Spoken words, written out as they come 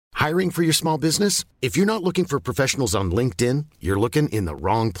Hiring for your small business? If you're not looking for professionals on LinkedIn, you're looking in the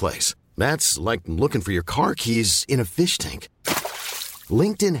wrong place. That's like looking for your car keys in a fish tank.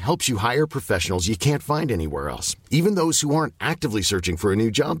 LinkedIn helps you hire professionals you can't find anywhere else, even those who aren't actively searching for a new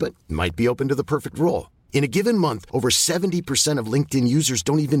job but might be open to the perfect role. In a given month, over 70% of LinkedIn users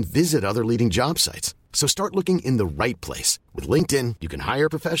don't even visit other leading job sites. So start looking in the right place. With LinkedIn, you can hire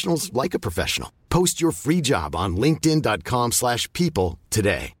professionals like a professional. Post your free job on linkedin.com/people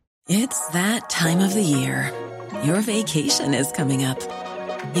today. It's that time of the year. Your vacation is coming up.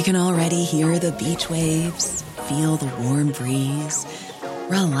 You can already hear the beach waves, feel the warm breeze,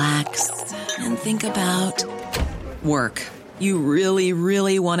 relax, and think about work. You really,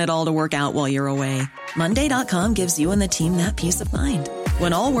 really want it all to work out while you're away. Monday.com gives you and the team that peace of mind.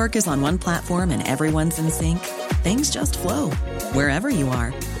 When all work is on one platform and everyone's in sync, things just flow. Wherever you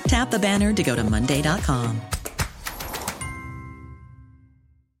are, tap the banner to go to Monday.com.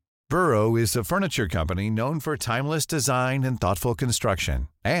 Burrow is a furniture company known for timeless design and thoughtful construction,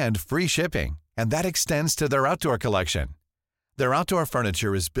 and free shipping, and that extends to their outdoor collection. Their outdoor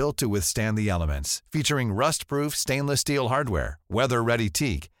furniture is built to withstand the elements, featuring rust-proof stainless steel hardware, weather-ready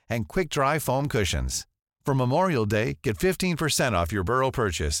teak, and quick-dry foam cushions. For Memorial Day, get 15% off your Burrow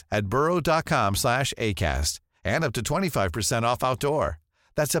purchase at burrow.com/acast, and up to 25% off outdoor.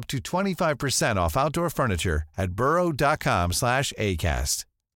 That's up to 25% off outdoor furniture at burrow.com/acast.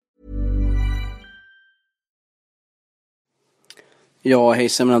 Ja,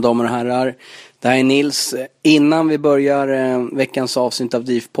 hejsan mina damer och herrar. Det här är Nils. Innan vi börjar veckans avsnitt av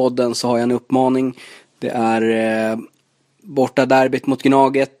DIF-podden så har jag en uppmaning. Det är borta derbyt mot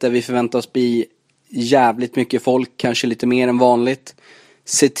Gnaget där vi förväntar oss bli jävligt mycket folk, kanske lite mer än vanligt.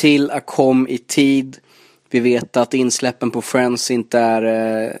 Se till att kom i tid. Vi vet att insläppen på Friends inte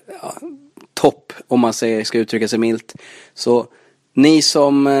är topp, om man ska uttrycka sig milt. Så ni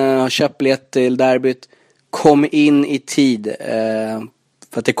som har köpt biljett till derbyt, kom in i tid.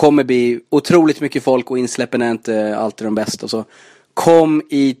 För att det kommer bli otroligt mycket folk och insläppen är inte alltid de bästa. Så kom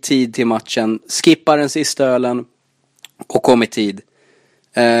i tid till matchen. Skippa den sista ölen och kom i tid.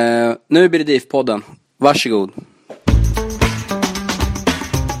 Nu blir det DIF-podden. Varsågod.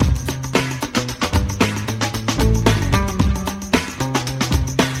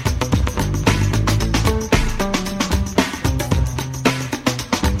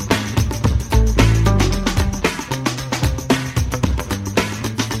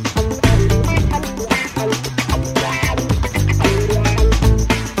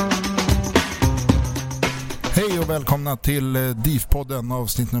 Välkomna till DIF-podden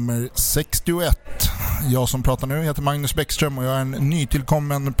avsnitt nummer 61. Jag som pratar nu heter Magnus Bäckström och jag är en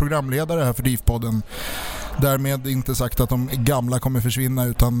nytillkommen programledare här för DIF-podden. Därmed inte sagt att de gamla kommer försvinna,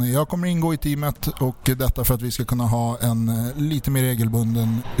 utan jag kommer ingå i teamet, och detta för att vi ska kunna ha en lite mer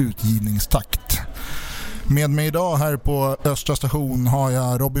regelbunden utgivningstakt. Med mig idag här på Östra station har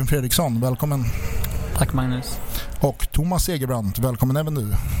jag Robin Fredriksson. Välkommen. Tack Magnus. Och Thomas Segerbrandt. Välkommen även du.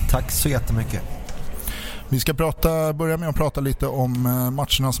 Tack så jättemycket. Vi ska börja med att prata lite om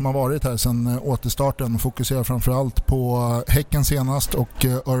matcherna som har varit här sedan återstarten. Fokusera framförallt på Häcken senast och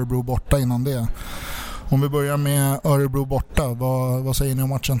Örebro borta innan det. Om vi börjar med Örebro borta, vad säger ni om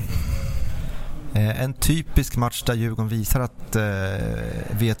matchen? En typisk match där Djurgården visar att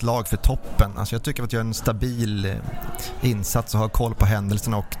vi är ett lag för toppen. Alltså jag tycker att vi gör en stabil insats och har koll på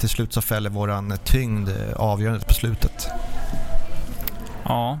händelserna, och till slut så fäller våran tyngd avgörandet på slutet.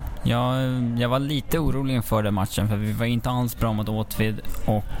 Ja, jag var lite orolig inför den matchen, för vi var inte alls bra mot Åtvid,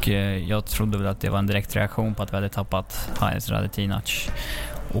 och jag trodde väl att det var en direkt reaktion på att vi hade tappat Hayes Radetinac.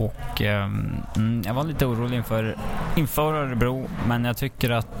 Och jag var lite orolig inför Örebro, men jag tycker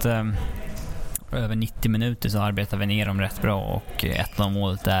att över 90 minuter så arbetar vi ner dem rätt bra, och 1-0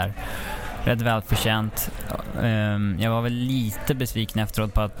 målet är rätt välförtjänt. Jag var väl lite besviken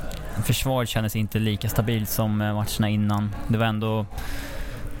efteråt på att försvaret kändes inte lika stabilt som matcherna innan. Det var ändå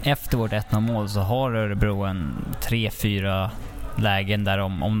efter vårt 1-0 mål så har Örebro en 3-4 lägen där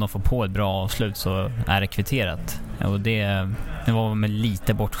om de får på ett bra avslut så är det kvitterat. Och det var med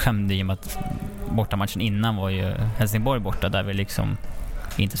lite bortskämd i och med att bortamatchen innan var ju Helsingborg borta, där vi liksom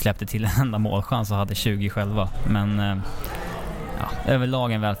inte släppte till en enda målchans och hade 20 själva. Men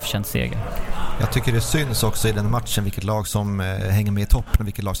överlag en välförtjänt seger. Jag tycker det syns också i den matchen vilket lag som hänger med i toppen och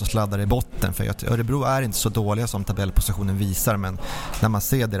vilket lag som sladdar i botten. För att Örebro är inte så dåliga som tabellpositionen visar, men när man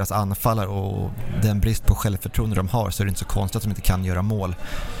ser deras anfallare och den brist på självförtroende de har, så är det inte så konstigt att de inte kan göra mål.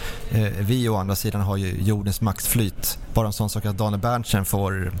 Vi å andra sidan har ju jordens maxflyt. Bara en sån sak att Daniel Berntsen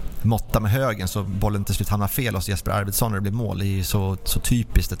får måtta med högen så bollen till slut hamnar fel hos Jesper Arvidsson när det blir mål. Det är ju så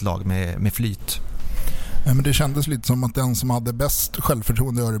typiskt ett lag med flyt. Men det kändes lite som att den som hade bäst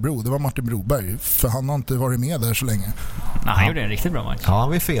självförtroende i Örebro, det var Martin Broberg. För han har inte varit med där så länge. Nej, han gjorde en riktigt bra match. Ja, han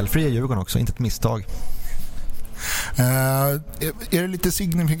var felfri i Djurgården också, inte ett misstag. Är det lite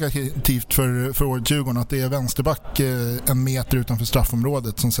signifikativt för året Djurgården att det är vänsterback en meter utanför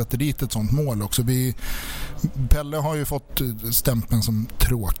straffområdet som sätter dit ett sånt mål också? Pelle har ju fått stämpeln som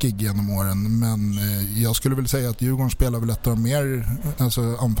tråkig genom åren, men jag skulle väl säga att Djurgården spelar väl ett av de mer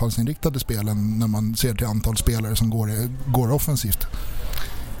anfallsinriktade spelen när man ser till antal spelare som går offensivt.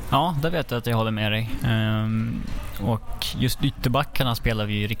 Ja, det vet jag att jag håller med dig. Och just ytterbackarna spelar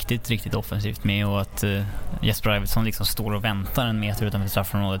vi ju riktigt offensivt med, och att Jesper Arvidsson liksom står och väntar en meter utanför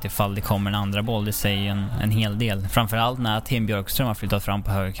straffområdet ifall det kommer en andra boll, det säger en hel del. Framförallt när Tim Björkström har flyttat fram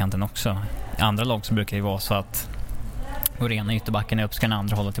på högerkanten också. I andra lag så brukar det vara så att och rena ytterbacken är upp, ska den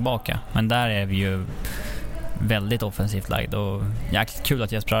andra hålla tillbaka. Men där är vi ju väldigt offensivt lagd, och jäkligt kul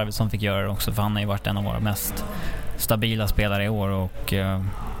att Jesper Arvidsson fick göra det också, för han har ju varit en av våra mest stabila spelare i år, och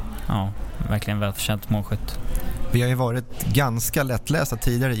verkligen välförtjänt målskytt. Vi har ju varit ganska lättlästa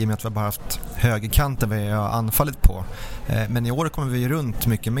tidigare i och med att vi bara haft högerkanten vi har anfallit på. Men i år kommer vi runt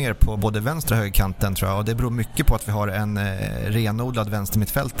mycket mer på både vänstra och högerkanten, tror jag. Och det beror mycket på att vi har en renodlad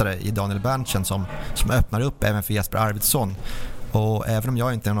vänstermittfältare i Daniel Berntsen som öppnar upp även för Jesper Arvidsson. Och även om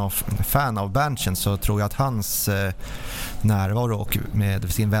jag inte är någon fan av Berntsen, så tror jag att hans närvaro och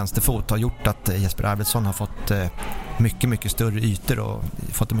med sin vänsterfot har gjort att Jesper Arvidsson har fått mycket större ytor och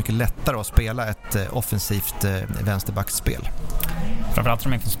fått det mycket lättare att spela ett offensivt vänsterbackspel. Framförallt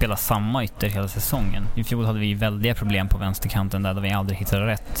om vi får spela samma ytor hela säsongen. I fjol hade vi väldiga problem på vänsterkanten där vi aldrig hittade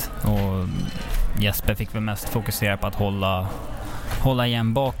rätt. Och Jesper fick väl mest fokusera på att hålla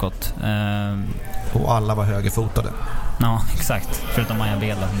igen bakåt. Och alla var högerfotade. Ja, exakt. Förutom Maja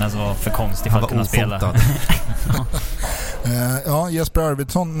Bela. Den som var för konstig för att kunna spela. Ja, Jesper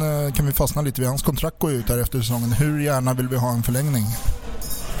Arvidsson, kan vi fastna lite vid hans kontrakt går ut här efter säsongen. Hur gärna vill vi ha en förlängning?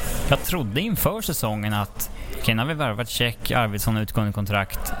 Jag trodde inför säsongen att när vi värvat Check, Arvidsson utgående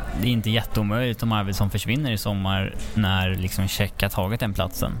kontrakt, det är inte jätteomöjligt om Arvidsson försvinner i sommar när liksom Check har tagit den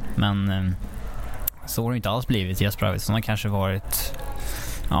platsen. Men så har det inte alls blivit. Jesper Arvidsson har kanske varit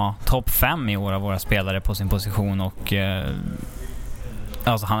topp 5 i år av våra spelare på sin position, och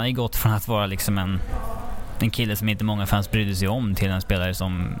alltså han har ju gått från att vara liksom en kille som inte många fans brydde sig om till en spelare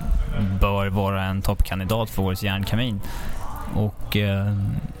som bör vara en toppkandidat för årets järnkamin. Och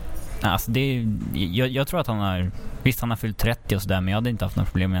alltså jag tror att han har fyllt 30 och sådär, men jag hade inte haft några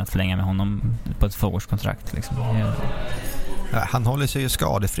problem med att förlänga med honom på ett tvåårskontrakt liksom. Han håller sig ju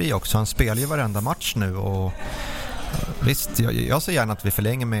skadefri också. Han spelar ju varenda match nu, och visst, jag ser gärna att vi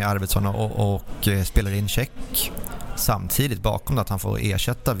förlänger med Arvidsson och spelar in Check samtidigt bakom att han får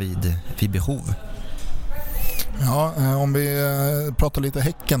ersätta vid behov. Ja, om vi pratar lite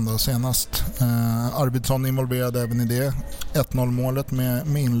Häcken då senast. Arvidsson involverad även i det 1-0-målet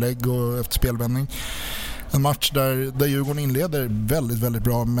med inlägg och efter spelvändning. En match där Djurgården inleder väldigt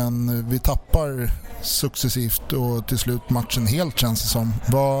bra, men vi tappar successivt och till slut matchen helt, känns det som.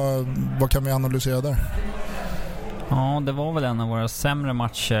 Vad kan vi analysera där? Ja, det var väl en av våra sämre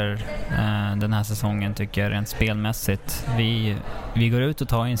matcher den här säsongen, tycker jag, rent spelmässigt. Vi går ut och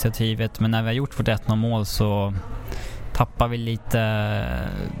tar initiativet, men när vi har gjort vårt 1-0-mål så tappar vi lite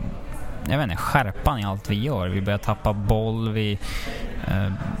skärpan i allt vi gör. Vi börjar tappa boll,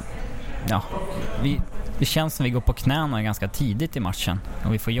 det känns som vi går på knäna ganska tidigt i matchen,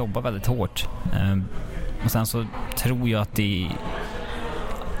 och vi får jobba väldigt hårt. Och sen så tror jag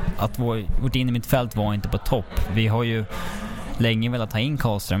att vårt innermittfält var inte på topp. Vi har ju länge velat ta in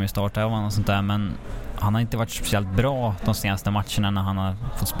Karlström i startelvan och sånt där, men han har inte varit speciellt bra de senaste matcherna när han har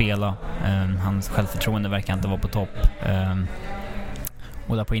fått spela. Hans självförtroende verkar inte vara på topp.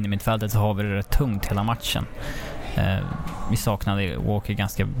 Och där på innermittfältet så har vi det rätt tungt hela matchen. Vi saknade Walker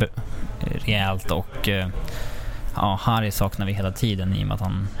ganska rejält, och Harry saknar vi hela tiden i och med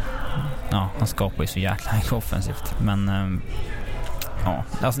att han skapar ju så jäkla offensivt. Men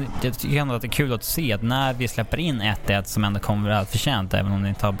alltså, jag tycker ändå att det är kul att se att när vi släpper in 1-1 som ändå kommer väl förtjänt, även om det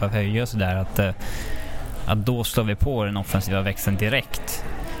inte har höjt så där, att då slår vi på den offensiva växeln direkt,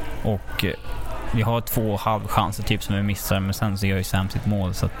 och vi har 2 halvchanser typ som vi missar, men sen så gör ju Sam sitt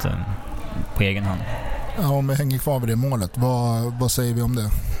mål så att, på egen hand. Ja, om vi hänger kvar vid det målet, vad säger vi om det?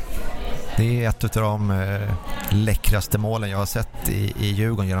 Det är ett av de läckraste målen jag har sett i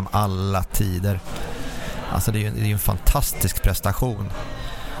Djurgården genom alla tider. Alltså det är ju en fantastisk prestation.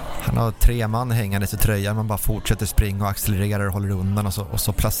 Han har 3 man hängande i tröjan, man bara fortsätter springa och accelererar och håller undan, och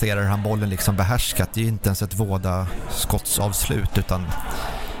så placerar han bollen liksom behärskat. Det är ju inte ens ett våda skottsavslut, utan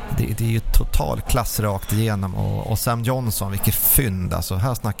det är ju total klass rakt igenom. Och Sam Johnson, vilket fynd. Alltså,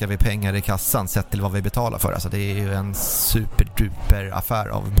 här snackar vi pengar i kassan sett till vad vi betalar för. Alltså, det är ju en superduper affär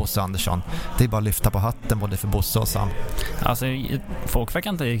av Bosse Andersson. Det är bara att lyfta på hatten både för Bosse och Sam. Alltså, folk verkar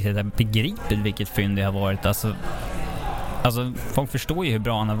inte riktigt begripit vilket fynd det har varit. Alltså, folk förstår ju hur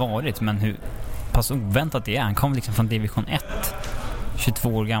bra han har varit, men hur pass oväntat det är. Han kom liksom från division 1, 22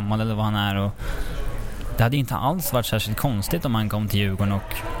 år gammal eller vad han är, och det hade inte alls varit särskilt konstigt om han kom till Djurgården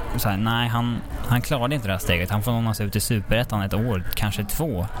och så här, nej, han klarade inte det här steget. Han får lånas ut i Superettan ett år, kanske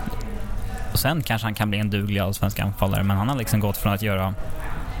 2. Och sen kanske han kan bli en duglig allsvensk anfallare, men han har liksom gått från att göra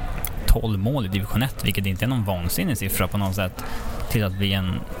 12 mål i division 1, vilket inte är någon vansinnig siffra på något sätt, till att bli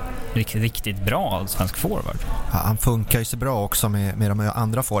en riktigt bra allsvensk forward. Ja, han funkar ju så bra också med de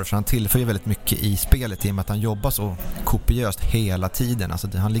andra forwards, för han tillför ju väldigt mycket i spelet i och med att han jobbar så kopiöst hela tiden.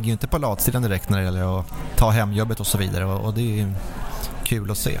 Alltså, han ligger ju inte på latsidan direkt när det gäller att ta hemjobbet och så vidare, och det är ju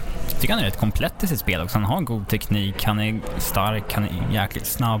kul att se. Jag tycker han är rätt komplett i sitt spel också. Han har en god teknik, han är stark, han är jäkligt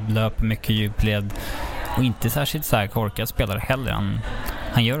snabb, löper mycket djupled och inte särskilt så här korkad spelare heller.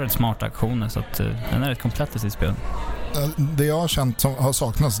 Han gör rätt smarta aktioner, så att han är rätt komplett i sitt spel. Det jag har känt som har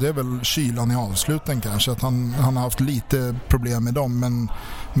saknats, det är väl kylan i avsluten kanske, att han har haft lite problem med dem, men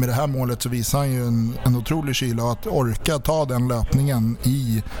med det här målet så visar han ju en otrolig kyla, och att orka ta den löpningen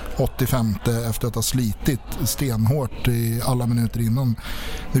i 85 efter att ha slitit stenhårt i alla minuter innan,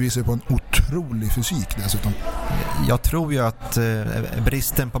 det visar ju på en otrolig fysik dessutom. Jag tror ju att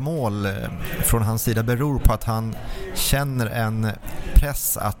bristen på mål från hans sida beror på att han känner en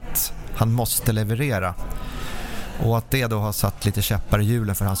press att han måste leverera. Och att det då har satt lite käppar i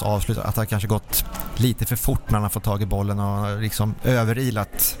hjulen för hans avslut. Att han kanske gått lite för fort när han har fått tag i bollen och liksom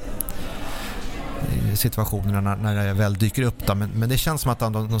överilat situationerna när det väl dyker upp då. Men det känns som att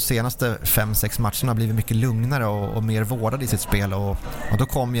de senaste 5-6 matcherna har blivit mycket lugnare och mer vårdade i sitt spel. Och då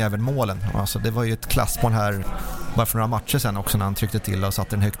kom ju även målen. Alltså, det var ju ett klassmål här bara för några matcher sedan också när han tryckte till och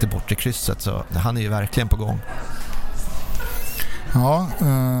satte den högt bort i krysset. Så han är ju verkligen på gång. Ja,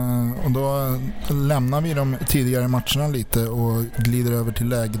 och då lämnar vi de tidigare matcherna lite och glider över till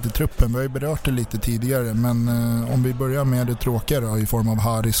läget i truppen. Vi har ju berört det lite tidigare, men om vi börjar med det tråkiga då, i form av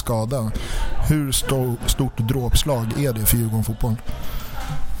Haris skada. Hur stort dråpslag är det för Djurgården fotboll?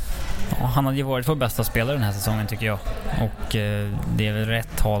 Ja, han hade ju varit vår bästa spelare den här säsongen tycker jag. Och det är väl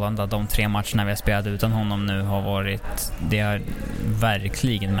rätt talande att de 3 matcherna vi har spelat utan honom nu har varit... Det har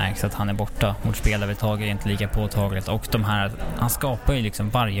verkligen märks att han är borta. Vårt spelarövertag är inte lika påtagligt. Och de här, han skapar ju liksom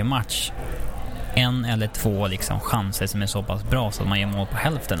varje match 1 eller 2 liksom chanser som är så pass bra så att man gör mål på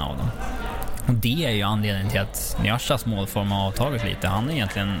hälften av dem. Och det är ju anledningen till att Njaschas målform har avtagit lite. Han har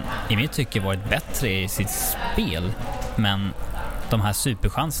egentligen i mitt tycke varit bättre i sitt spel, men de här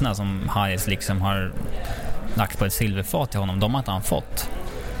superchanserna som Hayes liksom har lagt på ett silverfat till honom, de har inte han fått.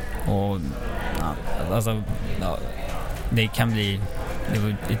 Och alltså, det kan bli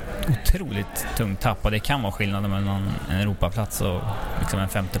ett otroligt tungt tapp, och det kan vara skillnaden mellan en Europaplats och liksom en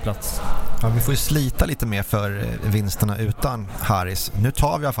 5:e plats. Ja, vi får ju slita lite mer för vinsterna utan Haris. Nu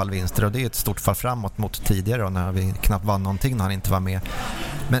tar vi i alla fall vinster, och det är ett stort fall framåt mot tidigare när vi knappt vann någonting när han inte var med.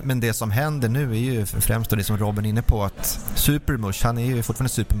 Men det som händer nu är ju främst det som Robin är inne på, att Supermush, han är ju fortfarande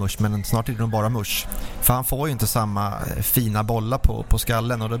Supermush, men snart är det nog bara Mush. För han får ju inte samma fina bollar på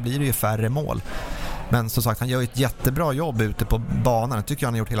skallen, och då blir det ju färre mål. Men som sagt, han gör ett jättebra jobb ute på banan. Det tycker jag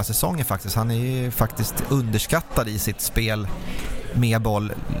han har gjort hela säsongen faktiskt. Han är ju faktiskt underskattad i sitt spel med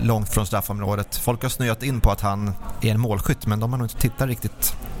boll långt från straffområdet. Folk har snöat in på att han är en målskytt, men de har nog inte tittat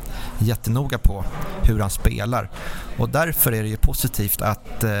riktigt jättenoga på hur han spelar. Och därför är det ju positivt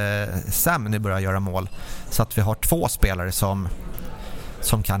att Sam nu börjar göra mål, så att vi har 2 spelare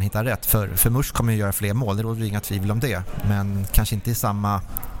som kan hitta rätt. För Mush kommer ju göra fler mål, det råder inga tvivel om det, men kanske inte i samma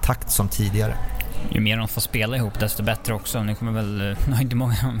takt som tidigare. Ju mer de får spela ihop desto bättre också. Nu kommer väl inte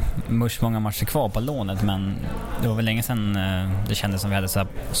många matcher kvar på lånet, men det var väl länge sedan det kändes som vi hade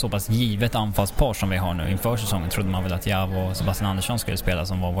så pass givet anfallspar som vi har nu. Inför säsongen trodde man väl att Jav och Sebastian Andersson skulle spela,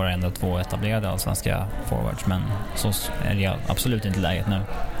 som var våra enda 2 etablerade allsvenska forwards, men så är det absolut inte läget nu.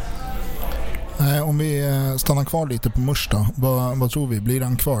 Om vi stannar kvar lite på Mush då, vad tror vi? Blir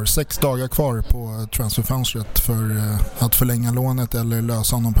han kvar? 6 dagar kvar på transferfönstret för att förlänga lånet eller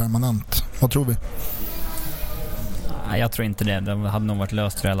lösa honom permanent. Vad tror vi? Jag tror inte det. Det hade nog varit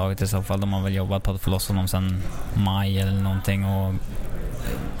löst för det här laget i så fall. De har väl jobbat på att få loss honom sedan maj eller någonting. Och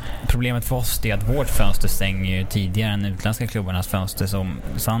problemet för oss är att vårt fönster stänger ju tidigare än utländska klubbarnas fönster. Så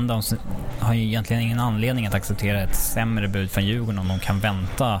Sundowns har ju egentligen ingen anledning att acceptera ett sämre bud från Djurgården om de kan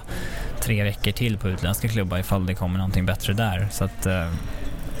vänta 3 veckor till på utländska klubbar ifall det kommer någonting bättre där. Så att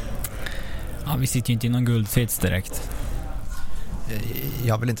vi sitter ju inte i någon guldfits direkt.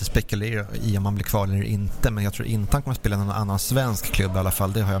 Jag vill inte spekulera i om han blir kvar eller inte, men jag tror inte han kommer spela någon annan svensk klubb i alla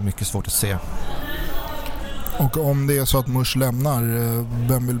fall. Det har jag mycket svårt att se. Och om det är så att Mush lämnar,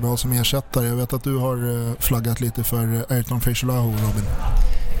 vem vill vi ha som ersättare? Jag vet att du har flaggat lite för Ayrton Feijolahu, Robin.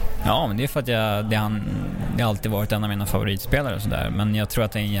 Ja, men det är för att det har alltid varit en av mina favoritspelare och sådär. Men jag tror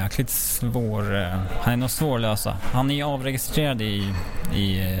att det är en jäkligt svår... han är nog svår att lösa. Han är ju avregistrerad i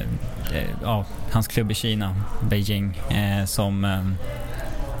hans klubb i Kina, Beijing, som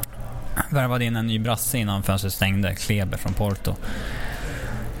värvade in en ny brasse innan fönstret stängde, Kleber från Porto.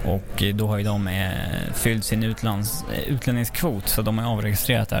 Och då har ju de fyllt sin utlänningskvot, så de har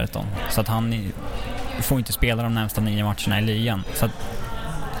avregistrerat Ayrton. Så att han får inte spela de närmsta 9 matcherna i ligan. Så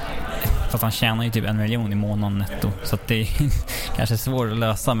att han tjänar ju typ 1 miljon i månaden netto. Så att det är kanske svårt att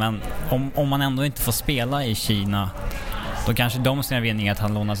lösa. Men om man ändå inte får spela i Kina, då kanske de ser en vinning att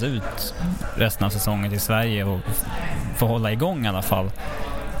han lånas ut resten av säsongen till Sverige och får hålla igång i alla fall.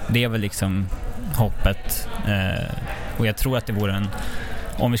 Det är väl liksom hoppet. Och jag tror att det vore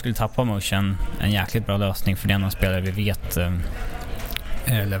om vi skulle tappa Mushen, en jäkligt bra lösning för den spelare vi vet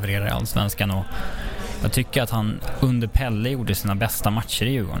levererar i Allsvenskan. Och jag tycker att han under Pelle gjorde sina bästa matcher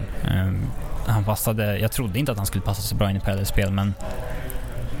i Djurgården. Han passade, jag trodde inte att han skulle passa så bra in i Pelles spel, men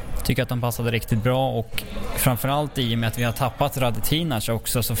jag tycker att han passade riktigt bra. Och framförallt i och med att vi har tappat Radetinac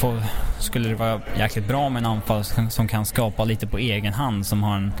också, så skulle det vara jäkligt bra med en anfall som kan skapa lite på egen hand, som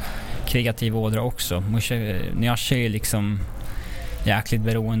har en kreativ ådra också. Nyash är liksom jäkligt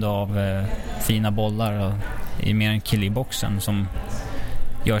beroende av fina bollar och är mer en kille i boxen som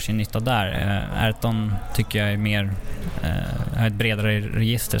gör sin nytta där. Ayrton tycker jag är mer har ett bredare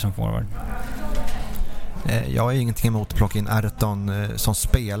register som forward. Jag har ingenting emot att plocka in Ayrton som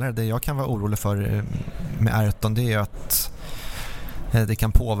spelare. Det jag kan vara orolig för med Ayrton, det är att det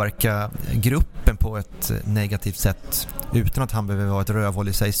kan påverka gruppen på ett negativt sätt utan att han behöver vara ett rövhål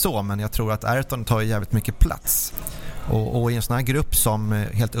i sig så. Men jag tror att Ayrton tar jävligt mycket plats. Och i en sån här grupp som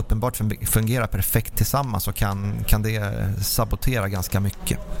helt uppenbart fungerar perfekt tillsammans, så kan det sabotera ganska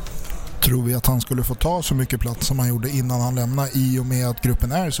mycket. Tror vi att han skulle få ta så mycket plats som han gjorde innan han lämnade, i och med att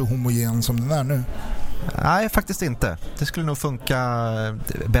gruppen är så homogen som den är nu? Nej, faktiskt inte. Det skulle nog funka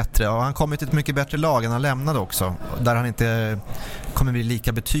bättre. Och han kommer till ett mycket bättre lag än han lämnade också. Där han inte kommer bli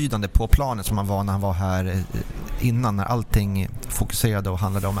lika betydande på planet som han var när han var här innan, när allting fokuserade och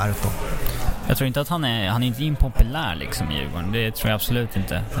handlade om Ayrton. Jag tror inte att han är inte impopulär liksom i Djurgården. Det tror jag absolut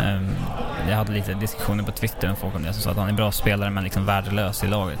inte. Jag hade lite diskussioner på Twitter med folk om det som sa att han är bra spelare men liksom värdelös i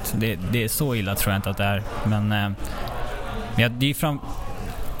laget. Det är så illa tror jag inte att det är. Men det är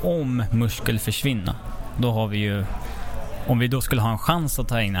om Mush skulle försvinna, då har vi ju, om vi då skulle ha en chans att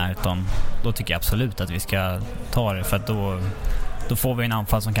ta in Ayrton, då tycker jag absolut att vi ska ta det, för att då får vi en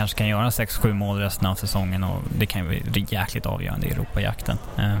anfall som kanske kan göra 6-7 mål resten av säsongen, och det kan ju bli jäkligt avgörande i Europajakten.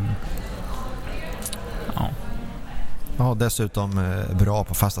 Ja, dessutom bra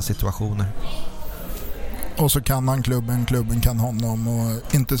på fasta situationer. Och så kan han klubben kan honom,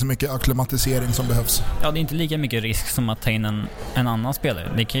 och inte så mycket akklimatisering som behövs. Ja, det är inte lika mycket risk som att ta in en annan spelare.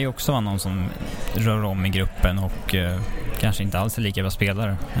 Det kan ju också vara någon som rör om i gruppen och kanske inte alls är lika bra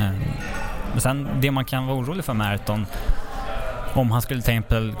spelare. Men sen, det man kan vara orolig för med Ayrton, om han skulle till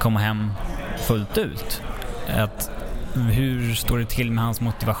exempel komma hem fullt ut, att hur står det till med hans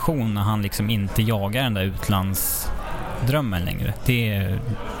motivation när han liksom inte jagar den där utlandsdrömmen längre? Det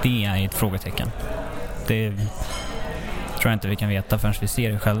är ett frågetecken. Det tror jag inte vi kan veta förrän vi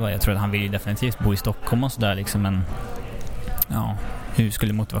ser det själva. Jag tror att han vill ju definitivt bo i Stockholm och sådär liksom, men ja, hur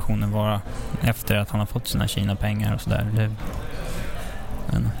skulle motivationen vara efter att han har fått sina Kina-pengar och sådär?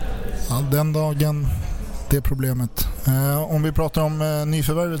 Ja, den dagen, det problemet. Om vi pratar om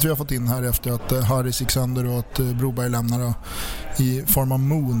nyförvärvet vi har fått in här efter att Harris gick sönder och att Broberg lämnar i form av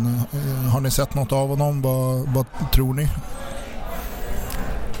Moon. Har ni sett något av honom? Vad tror ni?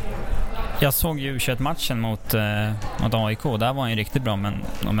 Jag såg ju U21-matchen mot AIK. Där var han ju riktigt bra, men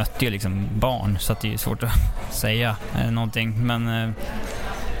de mötte ju liksom barn, så att det är svårt att säga någonting. Men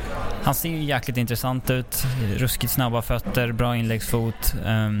han ser ju jäkligt intressant ut. Ruskigt snabba fötter, bra inläggsfot.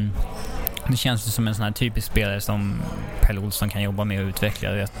 Det känns som en sån här typisk spelare som Pelle Olsson kan jobba med och utveckla,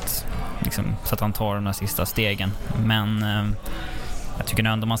 liksom, så att han tar de här sista stegen. Men jag tycker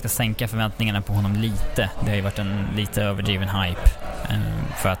ändå man ska sänka förväntningarna på honom lite. Det har ju varit en lite överdriven hype.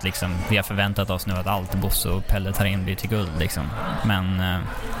 För att liksom, vi har förväntat oss nu att allt Bosse och Pelle tar in blir till guld liksom. Men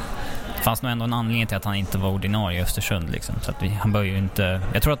det fanns nog ändå en anledning till att han inte var ordinarie i Östersund liksom. Så att han bör ju inte...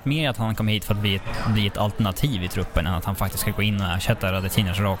 Jag tror att mer att han kom hit för att bli ett alternativ i truppen än att han faktiskt ska gå in och ersätta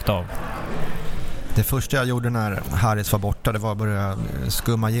Radetinac rakt av. Det första jag gjorde när Harris var borta, det var att börja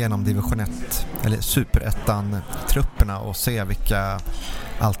skumma igenom division 1 eller superettan-trupperna och se vilka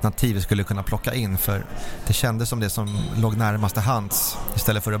alternativ vi skulle kunna plocka in, för det kändes som det som låg närmast till hands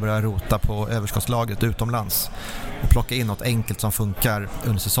istället för att börja rota på överskottslagret utomlands och plocka in något enkelt som funkar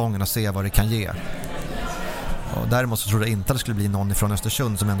under säsongen och se vad det kan ge. Och däremot så trodde jag inte att det skulle bli någon från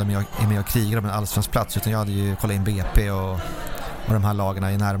Östersund som ändå är med och krigar om en allsvensk plats, utan jag hade ju kollat in BP och de här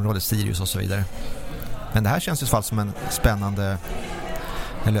lagarna i närområdet, Sirius och så vidare. Men det här känns i alla fall som en spännande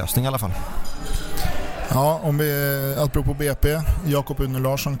lösning i alla fall. Ja, om vi apropå BP, Jakob Une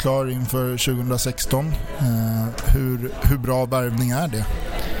Larsson klar inför 2016. Hur bra värvning är det?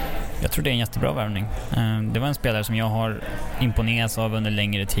 Jag tror det är en jättebra värvning. Det var en spelare som jag har imponerats av under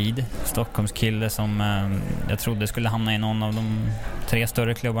längre tid. Stockholmskille som jag trodde skulle hamna i någon av de 3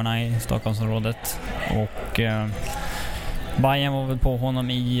 större klubbarna i Stockholmsområdet. Och Bayern var väl på honom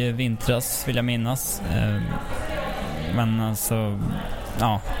i vintras, vill jag minnas. Men alltså,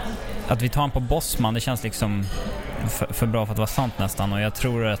 ja, att vi tar han på Bosman, det känns liksom för bra för att vara sant nästan. Och jag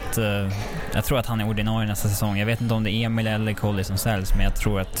tror att han är ordinarie nästa säsong. Jag vet inte om det är Emil eller Colli som säljs, men jag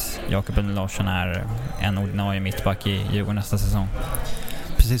tror att Jakob Une Larsson är en ordinarie mittback i Djurgården nästa säsong.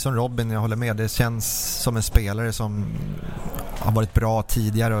 Precis som Robin, jag håller med. Det känns som en spelare som har varit bra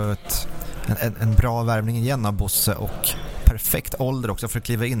tidigare och en bra värvning igen av Bosse, och perfekt ålder också för att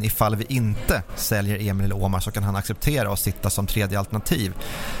kliva in ifall vi inte säljer Emil eller Omar, så kan han acceptera att sitta som tredje alternativ.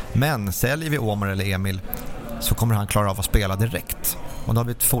 Men säljer vi Omar eller Emil så kommer han klara av att spela direkt. Och då har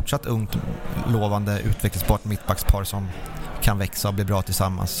vi ett fortsatt ungt, lovande, utvecklingsbart mittbackspar som kan växa och bli bra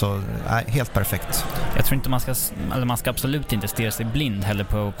tillsammans. Så helt perfekt. Jag tror inte man ska absolut inte stirra sig blind heller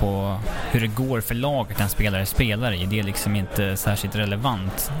på hur det går för laget en spelare spelar i. Det är liksom inte särskilt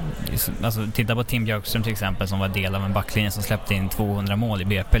relevant. Alltså, titta på Tim Björkström till exempel, som var del av en backlinje som släppte in 200 mål i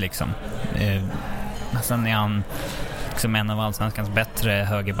BP liksom. Sen är han liksom en av allsvenskans bättre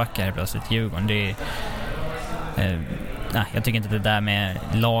högerbackar plötsligt i Djurgården. Det är nej, jag tycker inte att det där med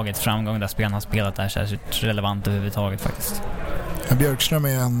lagets framgång där spelarna har spelat är särskilt relevant överhuvudtaget faktiskt. Björkström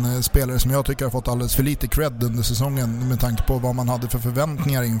är en spelare som jag tycker har fått alldeles för lite cred under säsongen med tanke på vad man hade för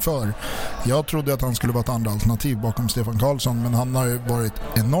förväntningar inför. Jag trodde att han skulle vara ett andra alternativ bakom Stefan Karlsson, men han har ju varit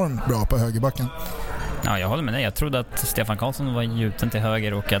enormt bra på högerbacken. Ja, jag håller med dig. Jag trodde att Stefan Karlsson var gjuten till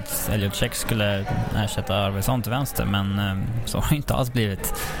höger och att Elliot Check skulle ersätta Arvidsson till vänster, men så har det inte alls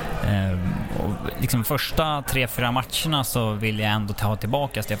blivit. Och liksom första 3-4 matcherna så vill jag ändå ta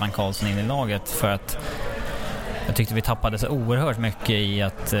tillbaka Stefan Karlsson in i laget, för att jag tyckte vi tappade så oerhört mycket i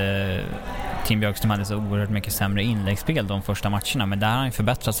att Tim Björkström hade så oerhört mycket sämre inläggsspel de första matcherna, men där har han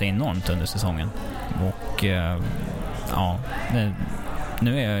förbättrat sig enormt under säsongen. Och ja,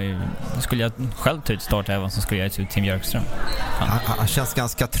 nu skulle jag själv ta ut startävan, så skulle jag ta ut Tim Björkström. Han känns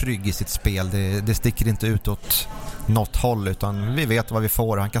ganska trygg i sitt spel. Det sticker inte ut åt något håll, utan vi vet vad vi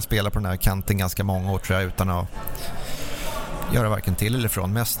får. Han kan spela på den här kanten ganska många år tror jag, utan att göra varken till eller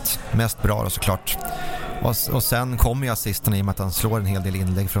från. Mest bra då, såklart. Och sen kommer ju assisten i och med att han slår en hel del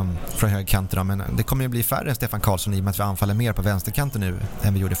inlägg från högkanterna, men det kommer ju bli färre än Stefan Karlsson i och med att vi anfaller mer på vänsterkanten nu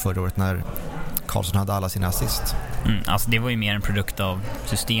än vi gjorde förra året när Karlsson hade alla sina assist. Alltså det var ju mer en produkt av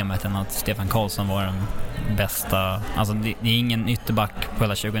systemet än att Stefan Karlsson var den bästa. Alltså det är ingen ytterback på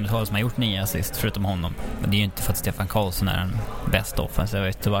hela 2000-talet som har gjort 9 assist förutom honom. Men det är ju inte för att Stefan Karlsson är den bästa offensiva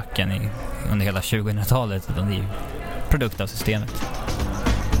ytterbacken under hela 2000-talet, utan det är ju produkt av systemet.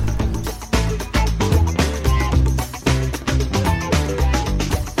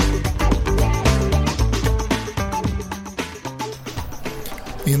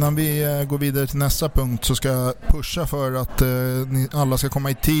 Innan vi går vidare till nästa punkt så ska jag pusha för att ni alla ska komma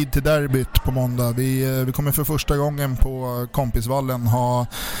i tid till derbyt på måndag. Vi kommer för första gången på Kompisvallen ha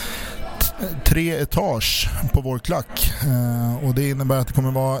 3 etage på vår klack, och det innebär att det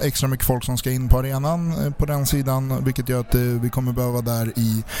kommer vara extra mycket folk som ska in på arenan på den sidan, vilket gör att vi kommer behöva där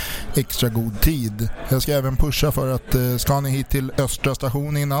i extra god tid. Jag ska även pusha för att ska ni hit till Östra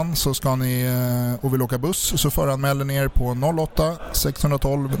station innan, så ska ni och vill åka buss, så föranmäler ni er på 08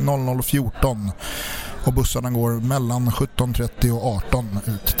 612 0014 och bussarna går mellan 17.30 och 18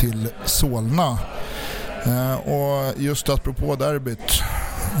 ut till Solna. Och just apropå derbyt,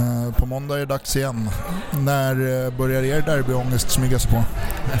 på måndag är det dags igen. När börjar er derbyångest smyga sig på?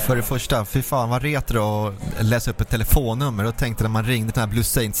 För det första, fy fan vad retro att läsa upp ett telefonnummer. Och tänkte när man ringde den här Blue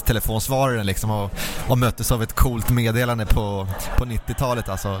Saints telefonsvararen liksom, och möttes av ett coolt meddelande på 90-talet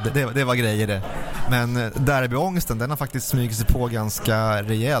alltså. Det var grejer det. Men derbyångesten, den har faktiskt smugit sig på ganska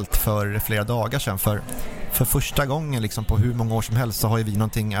rejält för flera dagar sedan. För första gången liksom, på hur många år som helst så har ju vi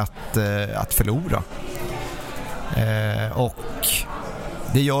någonting att förlora. Och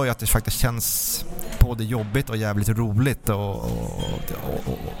det gör ju att det faktiskt känns både jobbigt och jävligt roligt och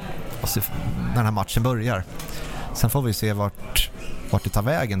se när den här matchen börjar. Sen får vi se vart det tar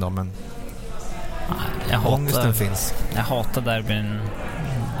vägen då, men ångesten finns. Jag hatar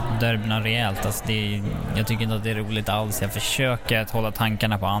derbyna rejält. Alltså jag tycker inte att det är roligt alls. Jag försöker att hålla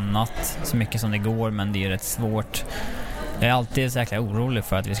tankarna på annat så mycket som det går, men det är rätt svårt. Jag är alltid så jäkla orolig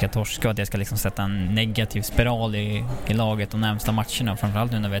för att vi ska torska och att jag ska liksom sätta en negativ spiral i laget de närmsta matcherna.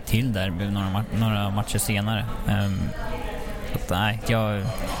 Framförallt nu när vi är till derby några matcher senare. Nej, jag är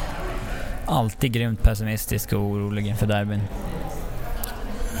alltid grymt pessimistisk och orolig inför derbyn.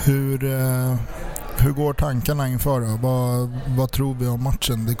 Hur går tankarna inför då? Vad tror vi om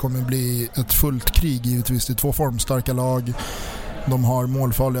matchen? Det kommer bli ett fullt krig givetvis. Det är 2 formstarka lag. De har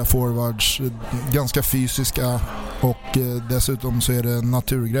målfarliga forwards, ganska fysiska, och dessutom så är det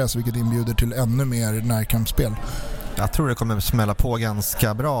naturgräs, vilket inbjuder till ännu mer närkampsspel. Jag tror det kommer smälla på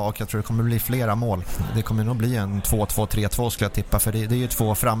ganska bra, och jag tror det kommer bli flera mål. Det kommer nog bli en 2-2, 3-2 skulle jag tippa, för det är ju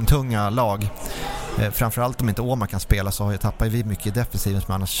 2 framtunga lag. Framförallt om inte Åman kan spela så tappar vi mycket i defensiven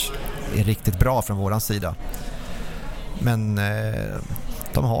som annars är riktigt bra från våran sida. Men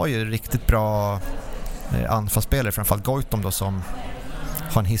de har ju riktigt bra anfallsspelare, framförallt Goitom då, som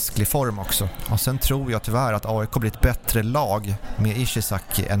har en hisklig form också. Och sen tror jag tyvärr att AIK blir ett bättre lag med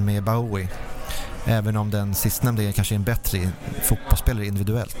Ishizaki än med Baoui. Även om den sistnämnde är kanske en bättre fotbollsspelare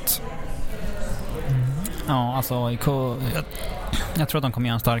individuellt. Ja, alltså AIK, jag tror att de kommer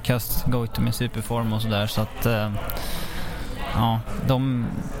göra en stark höst, Goitom med superform och sådär, så att ja, de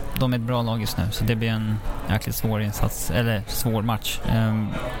är ett bra lag just nu, så det blir en jäkligt svår insats, eller svår match.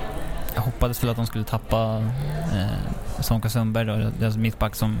 Jag hoppades väl att de skulle tappa Sonka Sundberg då, deras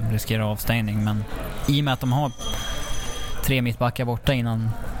mittback som riskerar avstängning, men i och med att de har 3 mittbackar borta innan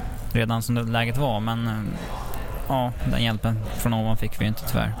redan som det läget var, men ja, den hjälpen från ovan fick vi inte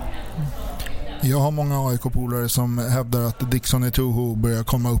tyvärr. Jag har många AIK-polare som hävdar att Dixon Eto'o börjar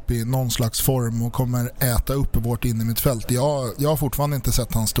komma upp i någon slags form och kommer äta upp vårt innermittfält. Jag har fortfarande inte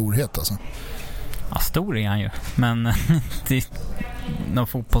sett hans storhet alltså. Ja, stor är han ju, men någon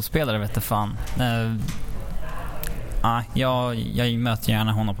fotbollsspelare vet du fan. Jag möter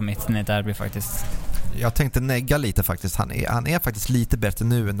gärna honom på mitten i ett derby faktiskt. Jag tänkte negga lite faktiskt. Han är faktiskt lite bättre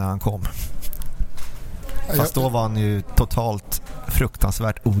nu än när han kom. Fast då var han ju totalt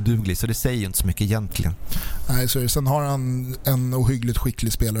fruktansvärt oduglig, så det säger ju inte så mycket egentligen. Nej, så sen har han en ohyggligt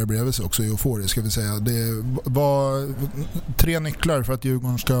skicklig spelare bredvid sig också i Ofori, ska vi säga. Det var 3 nycklar för att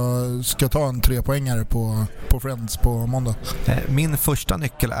Djurgården ska ta en 3-poängare på Friends på måndag. Min första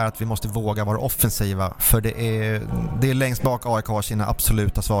nyckel är att vi måste våga vara offensiva, för det är längst bak AIK har sina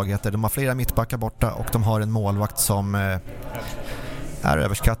absoluta svagheter. De har flera mittbackar borta och de har en målvakt som är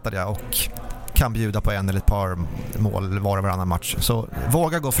överskattad, ja, och kan bjuda på en eller ett par mål var och varannan match. Så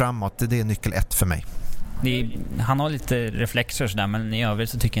våga gå framåt, det är nyckel 1 för mig. Han har lite reflexer sådär, men i övrigt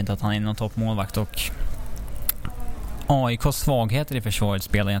så tycker jag inte att han är någon toppmålvakt, och AIKs svagheter i försvaret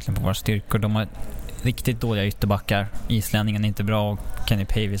spelar egentligen på våra styrkor. De har riktigt dåliga ytterbackar. Islänningen är inte bra och Kenny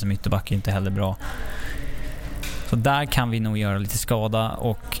Pavey som ytterback är inte heller bra. Så där kan vi nog göra lite skada,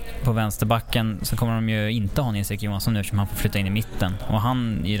 och på vänsterbacken så kommer de ju inte ha Nils-Erik Johansson nu som han får flytta in i mitten. Och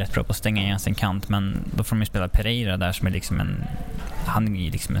han är ju rätt bra på att stänga igen sin kant, men då får de ju spela Pereira där som är liksom han är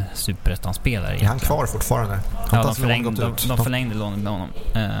ju liksom en superettan-spelare. Är han kvar fortfarande? Ja, de förlängde lånet med honom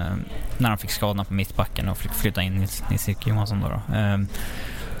när de fick skadorna på mittbacken och fick flytta in Nils-Erik Johansson då.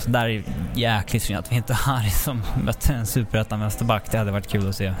 Så där är det jäkligt synd att vi inte har som mötte en superettan-vänsterback. Det hade varit kul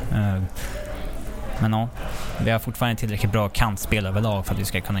att se. Men ja, vi har fortfarande tillräckligt bra kantspel överlag för att vi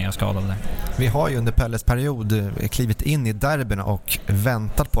ska kunna göra skada där. Vi har ju under Pelles period klivit in i derbyna och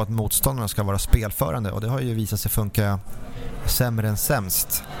väntat på att motståndarna ska vara spelförande, och det har ju visat sig funka sämre än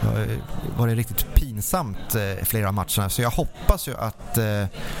sämst. Det har varit riktigt pinsamt flera av matcherna, så jag hoppas ju att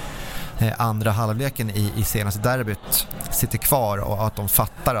andra halvleken i senaste derbyt sitter kvar, och att de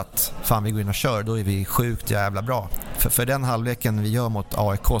fattar att fan, vi går in och kör, då är vi sjukt jävla bra. För den halvleken vi gör mot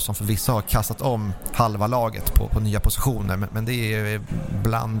AIK, som för vissa har kastat om halva laget på nya positioner, men det är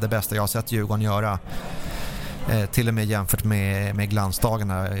bland det bästa jag har sett Djurgården göra, till och med jämfört med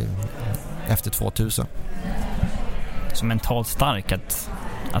glansdagarna efter 2000. Så mentalt stark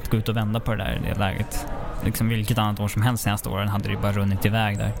att gå ut och vända på det där i det läget. Liksom vilket annat år som helst senaste åren hade det bara runnit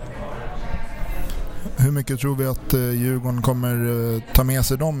iväg där. Hur mycket tror vi att Djurgården kommer ta med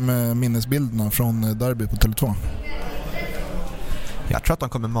sig de minnesbilderna från derby på Tele2? Jag tror att de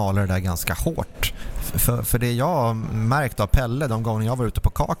kommer mala det där ganska hårt. För det jag har märkt av Pelle de gånger jag var ute på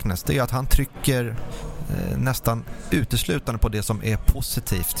Kaknäs, det är att han trycker nästan uteslutande på det som är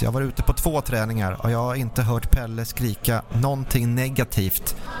positivt. Jag var ute på 2 träningar och jag har inte hört Pelle skrika någonting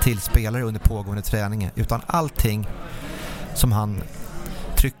negativt till spelare under pågående träning, utan allting som han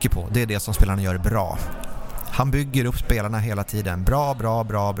trycker på, det är det som spelarna gör bra. Han bygger upp spelarna hela tiden.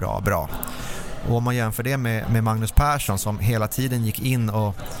 Bra. Och om man jämför det med Magnus Persson som hela tiden gick in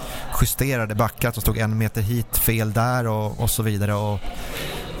och justerade backat och stod 1 meter hit, fel där och så vidare, och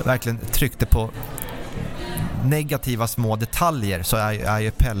verkligen tryckte på negativa små detaljer, så är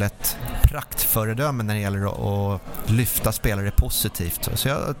ju Pelle ett praktföredöme när det gäller att lyfta spelare positivt. Så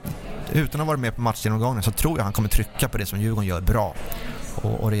jag, utan att vara med på matchgenomgången, så tror jag han kommer trycka på det som Djurgården gör bra,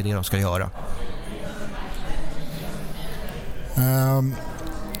 och det är det de ska göra.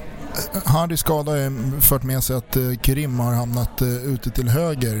 Harry skada har fört med sig att Kerim har hamnat ute till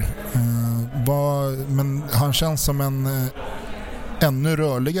höger. Men han känns som en ännu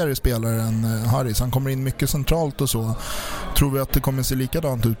rörligare spelare än Harry. Han kommer in mycket centralt och så. Tror vi att det kommer se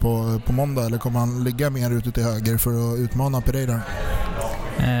likadant ut på måndag, eller kommer han ligga mer ute till höger för att utmana Pereira?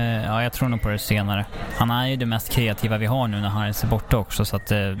 Ja, jag tror nog på det senare. Han är ju det mest kreativa vi har nu när Harry är borta också, så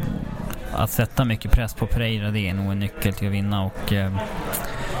att sätta mycket press på Pereira, det är nog en nyckel till att vinna. Och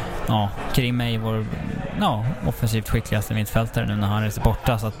ja, Kerim är ju vår offensivt skickligaste mittfältare nu när han är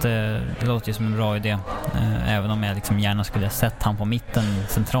borta, så att det låter ju som en bra idé. Även om jag liksom gärna skulle ha sett han på mitten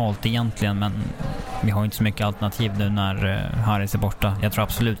centralt egentligen, men vi har ju inte så mycket alternativ nu när Harry är borta. Jag tror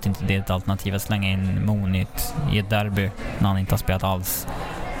absolut inte det är ett alternativ att slänga in Moon i ett derby när han inte har spelat alls.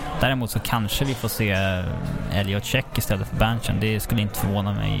 Däremot så kanske vi får se Elliot Check istället för Berntsen. Det skulle inte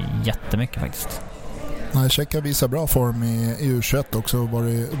förvåna mig jättemycket faktiskt. Nej, Check har visat bra form i U21 också.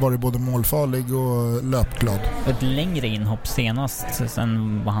 Varit både målfarlig och löpglad. Ett längre inhopp senast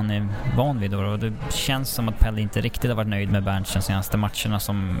än vad han är van vid då. Och det känns som att Pelle inte riktigt har varit nöjd med Berntsen senaste matcherna,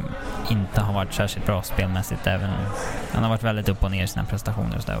 som inte har varit särskilt bra spelmässigt. Han har varit väldigt upp och ner i sina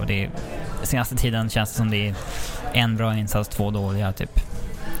prestationer och så där. Och det senaste tiden känns det som det är en bra insats, 2 dåliga typ.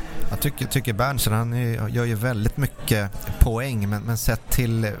 Jag tycker Berntsen, han gör ju väldigt mycket poäng, men sett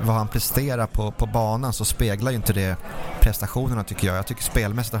till vad han presterar på banan så speglar ju inte det prestationerna, tycker jag. Jag tycker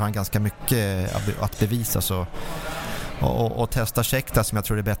spelmässigt har han ganska mycket att bevisa, så och testa Checkta, som jag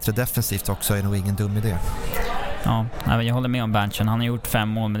tror är bättre defensivt också, är nog ingen dum idé. Ja, jag håller med om Berntsen. Han har gjort 5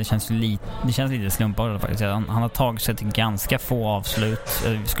 mål, men det känns lite slumpartat faktiskt. Han har tagit sig till ganska få avslut.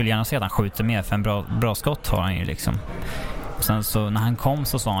 Jag skulle gärna se att han skjuter mer, för en bra skott har han ju liksom. Sen så när han kom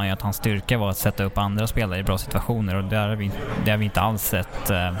så sa han ju att hans styrka var att sätta upp andra spelare i bra situationer, och det har vi inte alls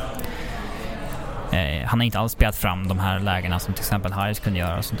sett. Han har inte alls spelat fram de här lägena som till exempel Harris kunde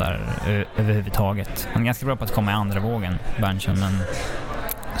göra och sånt där överhuvudtaget. Han är ganska bra på att komma i andra vågen, Berntsen, men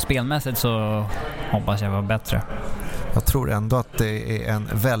spelmässigt så hoppas jag var bättre. Jag tror ändå att det är en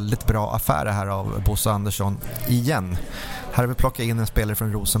väldigt bra affär här av Bosse Andersson igen. Här har vi plockat in en spelare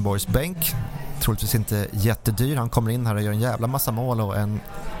från Rosenborgs bänk. Troligtvis inte jättedyr. Han kommer in här och gör en jävla massa mål och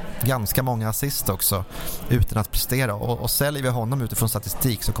ganska många assist också utan att prestera. Och säljer vi honom utifrån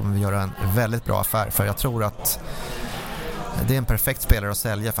statistik så kommer vi göra en väldigt bra affär. För jag tror att det är en perfekt spelare att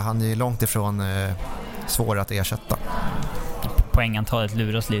sälja, för han är långt ifrån svår att ersätta. Poängantalet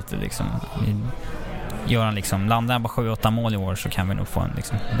luras lite liksom. Gör han liksom, landar han på 7-8 mål i år, så kan vi nog få en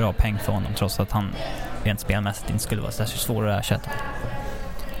liksom bra peng för honom, trots att han rent spelmässigt inte skulle vara särskilt svår att ersätta.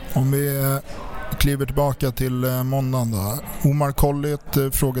 Om vi kliver tillbaka till måndagen då. Omar Colley,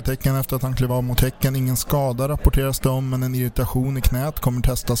 ett frågetecken efter att han klev av mot Häcken. Ingen skada rapporteras det om, men en irritation i knät kommer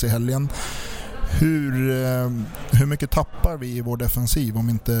testas i helgen. Hur mycket tappar vi i vår defensiv om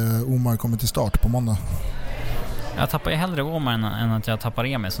inte Omar kommer till start på måndag? Jag tappar ju hellre Omar än att jag tappar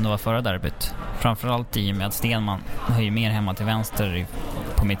Emil som det var förra derbyt. Framförallt i och med att Stenman höjer mer hemma till vänster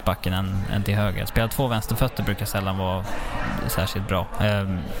på mittbacken än till höger. Spela 2 vänsterfötter brukar sällan vara särskilt bra.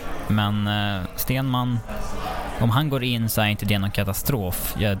 Men Stenman, om han går in så är inte det någon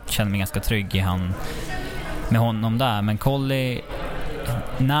katastrof. Jag känner mig ganska trygg med honom där. Men Colley,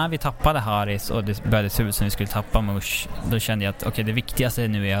 när vi tappade Harris och det började se ut som vi skulle tappa Mush, då kände jag att det viktigaste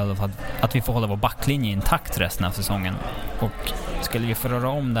nu är i alla fall att vi får hålla vår backlinje intakt resten av säsongen. Och skulle vi få röra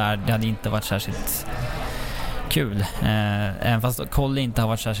om där, det hade inte varit särskilt kul. Även fast Colley inte har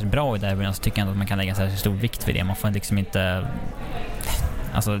varit särskilt bra i derbyn, så tycker jag inte att man kan lägga särskilt stor vikt vid det. Man får liksom inte...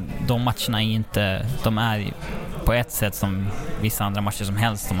 Alltså de matcherna är inte... De är på ett sätt som vissa andra matcher som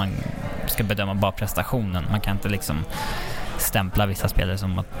helst, om man ska bedöma bara prestationen. Man kan inte liksom stämpla vissa spelare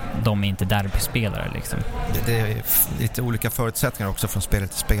som att de är inte derbyspelare liksom. Det är lite olika förutsättningar också från spelare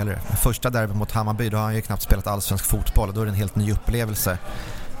till spelare. Första derby mot Hammarby, då har han ju knappt spelat allsvensk fotboll, och då är det en helt ny upplevelse.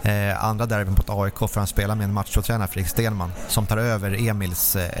 andra derbyn mot AIK för han spelar med en machotränare, Fredrik Stenman, som tar över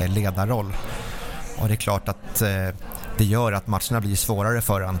Emils ledarroll. Och det är klart att det gör att matcherna blir svårare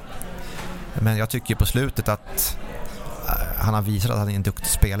för han. Men jag tycker på slutet att han har visat att han är en duktig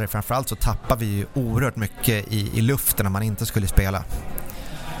spelare. Framförallt så tappar vi ju oerhört mycket i luften när man inte skulle spela.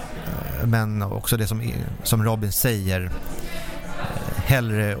 Men också det som Robin säger,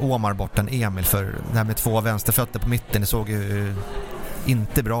 hellre Omar bort än Emil, för det här med 2 vänsterfötter på mitten, det såg ju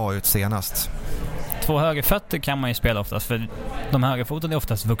inte bra ut senast. 2 högerfötter kan man ju spela oftast, för de högerfotade är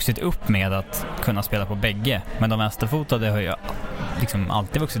oftast vuxit upp med att kunna spela på bägge, men de vänsterfotade har ju liksom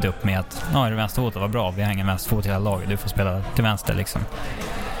alltid vuxit upp med att är det vänsterfotade, var bra, vi har ingen vänsterfot i hela laget, du får spela till vänster liksom.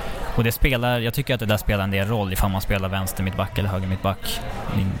 Och det spelar, jag tycker att det där spelar en del roll ifall man spelar vänster mittback eller höger mittback.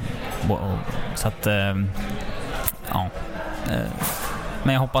 Så att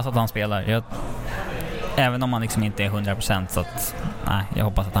men jag hoppas att han spelar. Även om han liksom inte är 100%, så att jag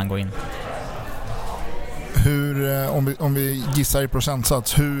hoppas att han går in. Hur, om vi gissar i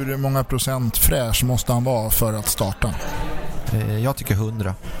procentsats, hur många procent fräsch måste han vara för att starta? Jag tycker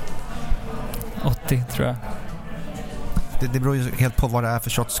 100. 80 tror jag. Det beror ju helt på vad det är för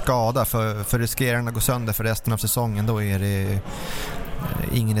sorts skada. För riskerar han att gå sönder för resten av säsongen, då är det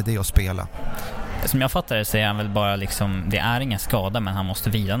ingen idé att spela. Som jag fattar det så är han väl bara liksom, det är ingen skada, men han måste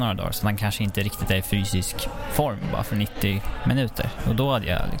vila några dagar, så han kanske inte riktigt är i fysisk form bara för 90 minuter. Och då hade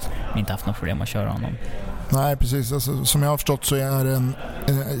jag liksom inte haft något problem att köra honom. Nej, precis. Alltså, som jag har förstått så är det en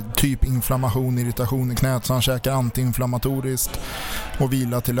typ inflammation, irritation i knät, så han käkar antiinflammatoriskt och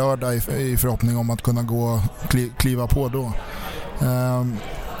vila till lördag i förhoppning om att kunna gå kliva på då.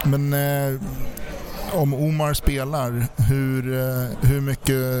 Men om Omar spelar, hur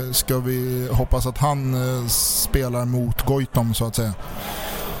mycket ska vi hoppas att han spelar mot Goitom så att säga?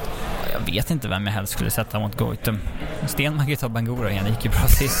 Jag vet inte vem jag helst skulle sätta mot Goitom. Stenmark kan ta Bangura igen, gick ju bra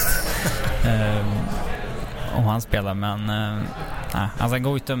sist. Om han spelar, men alltså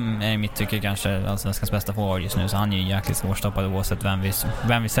Goitom är i mitt tycke kanske allsvenskans bästa forward just nu, så han är ju jäkligt svårstoppad oavsett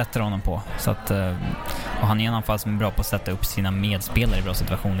vem vi sätter honom på. Så att, och han är en anfall som är bra på att sätta upp sina medspelare i bra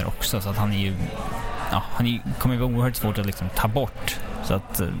situationer också, så att han är ju kommer ju vara oerhört svårt att liksom ta bort. Så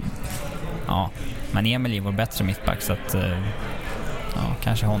att men Emil är vår bättre mittback, så att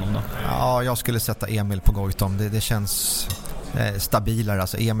kanske honom då. Ja, jag skulle sätta Emil på Goitom. Det känns stabilare.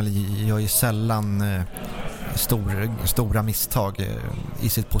 Alltså Emil gör ju sällan stora misstag i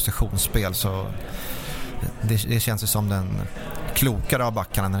sitt positionsspel, så det känns ju som den klokare av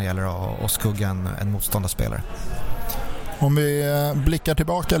backarna när det gäller att skugga en motståndarspelare. Om vi blickar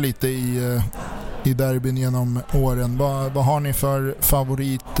tillbaka lite i derbyn genom åren, vad har ni för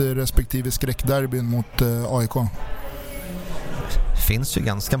favorit respektive skräckderbyn mot AIK? Det finns ju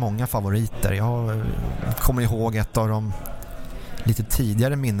ganska många favoriter. Jag kommer ihåg ett av de lite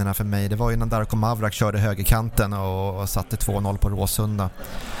tidigare minnena för mig. Det var ju när Darko Mavrak körde högerkanten och satte 2-0 på Råsunda.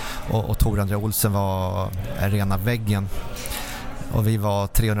 Och Tor-André Olsen var rena väggen. Och vi var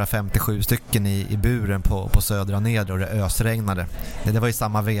 357 stycken i buren på södra nedre, och det ösregnade. Det var ju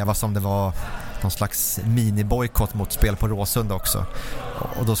samma veva som det var någon slags minibojkott mot spel på Råsunda också.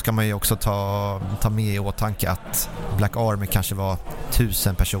 Och då ska man ju också ta med i åtanke att Black Army kanske var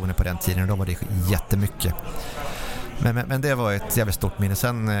 1000 personer på den tiden, och då var det jättemycket. Men det var ett jävligt stort minne.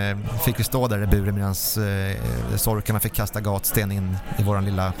 Sen fick vi stå där i buren medan sorkarna fick kasta gatsten in i våran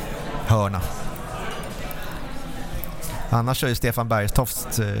lilla hörna. Annars är ju Stefan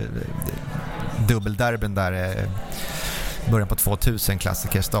Bergstofts dubbelderbyn där början på 2000,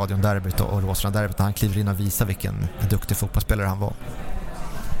 klassiker, stadionderbyt och Råsunda-derbyt, när han kliver in och visar vilken duktig fotbollsspelare han var.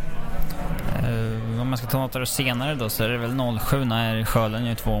 Om man ska ta något av det senare då, så är det väl 07 när Sjölen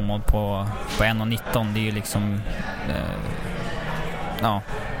gör 2 mål på 1.19. Det är ju liksom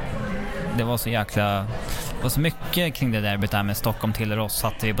det var så jäkla, det var så mycket kring det derbyt där med Stockholm till oss,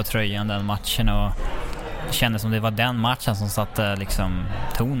 satte vi på tröjan den matchen, och kändes som det var den matchen som satte liksom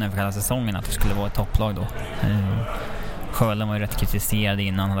tonen för hela säsongen, att det skulle vara ett topplag då. Sjölen var ju rätt kritiserad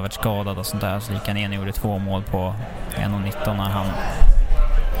innan, han hade varit skadad och sånt där, så gick han in och gjorde 2 mål på 1.19 när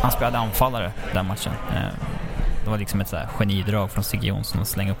han spelade anfallare den matchen. Det var liksom ett så här genidrag från Sigge Jonsson att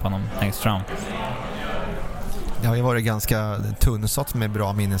slänga upp honom längst fram. Det har ju varit ganska tunnsått med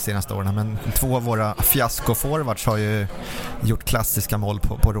bra minnen senaste åren, men 2 av våra fiaskoforwards har ju gjort klassiska mål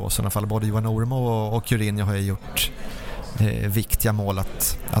på Råsunda. I alla fall både Johan Ormo och Kurinho har ju gjort viktiga mål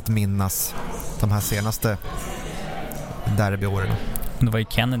att minnas de här senaste derbyåren. Det var ju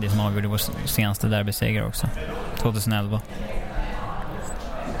Kennedy som avgjorde vår senaste derbyseger också, 2011.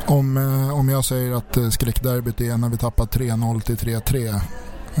 Om jag säger att skräckderbyt är när vi tappar 3-0 till 3-3,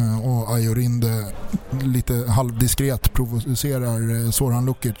 Och Ajorinde lite halvdiskret provocerar Zoran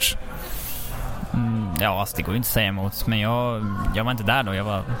Lukic. Ja, alltså det går ju inte att säga emot. Men jag var inte där då, jag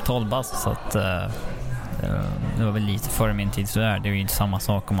var 12 bast, så att det var väl lite före min tid så där. Det är ju inte samma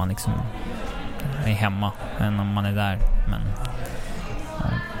sak om man liksom är hemma än om man är där. Men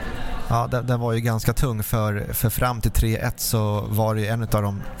ja, den var ju ganska tung för fram till 3-1 så var det en av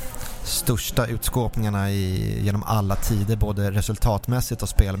de största utskåpningarna genom alla tider, både resultatmässigt och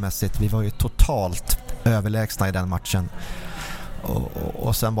spelmässigt. Vi var ju totalt överlägsna i den matchen.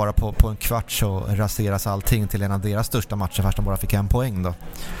 Och sen bara på en kvart så raseras allting till en av deras största matcher fast de bara fick 1 poäng då.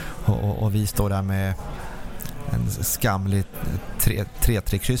 Och vi står där med en skamlig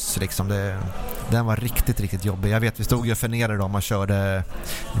 3-3-kryss liksom. Den var riktigt, riktigt jobbig. Jag vet, vi stod ju för nere då, man körde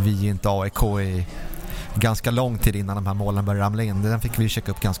vi inte AIK i ganska lång tid innan de här målen började ramla in. Den fick vi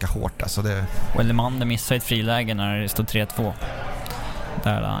checka upp ganska hårt. Alltså det... Och Elmander missade ett friläge när det stod 3-2.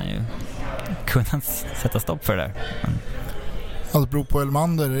 Där hade han ju kunnat sätta stopp för det där. Allt beror på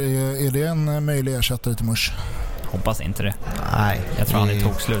Elmander. Är det en möjlig ersättare till Mush? Hoppas inte det. Nej. Jag tror han är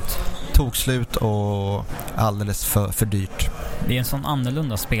tog slut och alldeles för dyrt. Det är en sån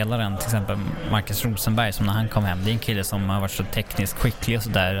annorlunda spelare än till exempel Marcus Rosenberg som när han kom hem. Det är en kille som har varit så tekniskt skicklig och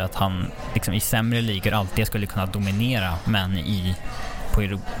sådär att han liksom i sämre ligor alltid skulle kunna dominera men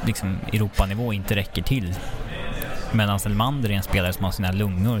på liksom Europanivå inte räcker till. Medan Elmander är en spelare som har sina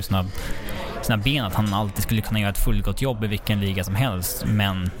lungor och sina ben, att han alltid skulle kunna göra ett fullgott jobb i vilken liga som helst,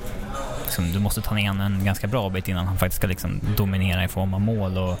 men liksom, du måste ta ner en ganska bra bit innan han faktiskt ska liksom dominera i form av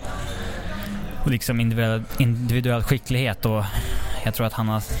mål och liksom individuell skicklighet. Och jag tror att han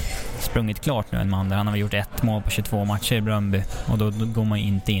har sprungit klart nu, Elmander. Han har gjort 1 mål på 22 matcher i Bröndby och då går man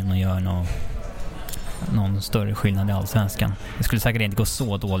inte in och gör någon större skillnad i Allsvenskan. Det skulle säkert inte gå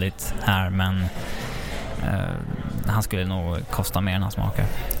så dåligt här, men han skulle nog kosta mer än han smakar.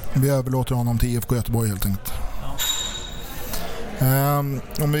 Vi överlåter honom till IFK Göteborg helt enkelt.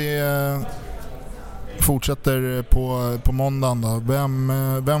 Om vi fortsätter på måndagen då.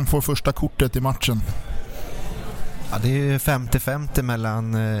 Vem får första kortet i matchen? Ja, det är 50-50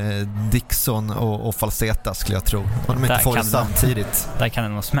 mellan Dixon och Falseta skulle jag tro. Om de inte får det samtidigt. Där kan det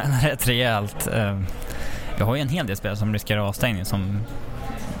nog smälla rätt rejält. Jag har ju en hel del spelare som riskerar avstängning som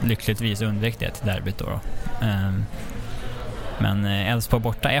lyckligtvis undvek det till derbyt då. Men Elfsborg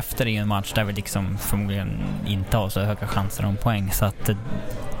borta efter är en match där vi liksom förmodligen inte har så höga chanser om poäng, så att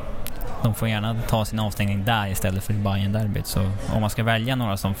de får gärna ta sin avstängning där istället för Bayern-derbyt. Så om man ska välja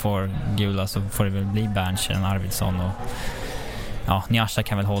några som får gula så får det väl bli Berntsen, Arvidsson och ja, Nyasha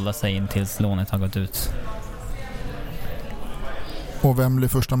kan väl hålla sig in tills lånet har gått ut. Och vem blir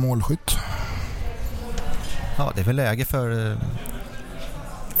första målskytt? Ja, det är väl läge för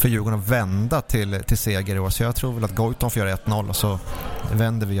Djurgården att vända till seger i år. Så jag tror väl att Goitom får göra 1-0 och så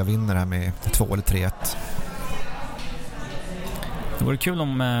vänder vi och vinner här med 2 eller 3-1. Det vore kul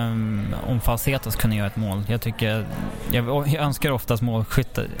om Falsetas kunde göra ett mål. Jag önskar oftast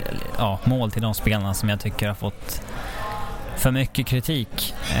mål till de spelarna som jag tycker har fått för mycket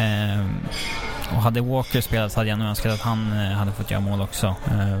kritik. Och hade Walker spelat så hade jag nog önskat att han hade fått göra mål också.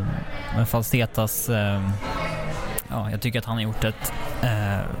 Men Falsetas... jag tycker att han har gjort ett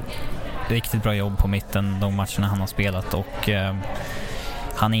riktigt bra jobb på mitten de matcherna han har spelat, och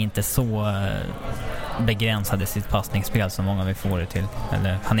han är inte så begränsad i sitt passningsspel som många vi får det till.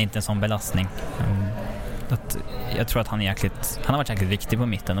 Eller han är inte en sån belastning. Jag tror att han har varit jäkligt viktig på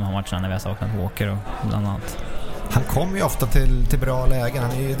mitten de här matcherna när vi har saknat Walker och bland annat. Han kommer ju ofta till bra lägen.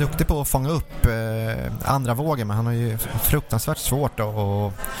 Han är ju duktig på att fånga upp andra vågor, men han har ju fruktansvärt svårt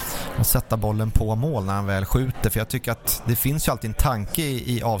att sätta bollen på mål när han väl skjuter. För jag tycker att det finns ju alltid en tanke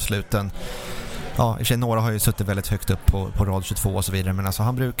i avsluten. Ja, i och för sig några har ju suttit väldigt högt upp på rad 22 och så vidare, men alltså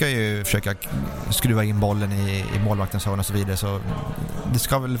han brukar ju försöka skruva in bollen i målvaktens hörn och så vidare, så det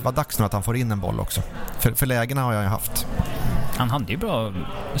ska väl vara dags nu att han får in en boll också. För lägena har jag ju haft. Han hade ju bra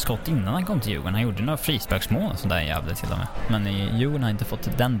skott innan han kom till Djurgården. Han gjorde några frisparksmål och sådär jävligt till och med. Men i Djurgården har inte fått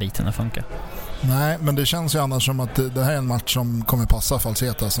den biten att funka. Nej, men det känns ju annars som att det här är en match som kommer passa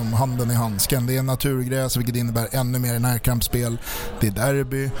Falseta som handen i handsken. Det är naturgräs, vilket innebär ännu mer närkampsspel. Det är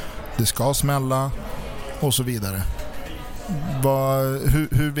derby, det ska smälla och så vidare.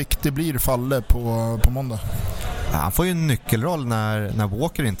 Hur viktig blir Falle på måndag? Ja, han får ju en nyckelroll när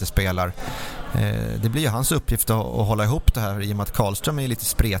Walker inte spelar. Det blir ju hans uppgift att hålla ihop det här, i och med att Karlström är lite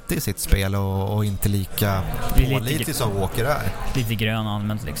spretig i sitt spel och inte lika pålitlig som Walker är. Lite grön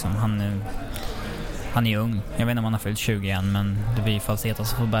allmänt liksom. Han är ung. Jag vet inte om han har fyllt 20 än, men det blir Falseta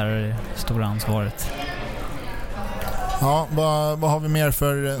som får bära det stora ansvaret. Ja, vad har vi mer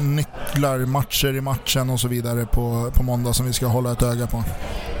för nycklar, matcher i matchen och så vidare på måndag som vi ska hålla ett öga på?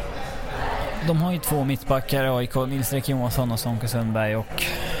 De har ju 2 mittbackar, AIK, Nils-Erik Johansson och Sonko Sundberg, och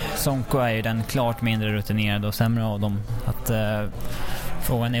Sonko är ju den klart mindre rutinerade och sämre av dem. Att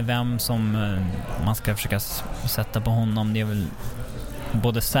frågan är vem som man ska försöka sätta på honom. Det är väl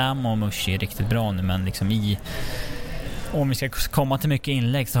både Sam och Mushi är riktigt bra nu, men liksom om vi ska komma till mycket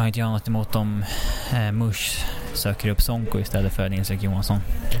inlägg så har inte jag något emot om Mush söker upp Sonko istället för Nils-Erik Johansson.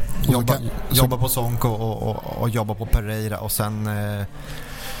 Jobba på Sonko och jobba på Pereira och sen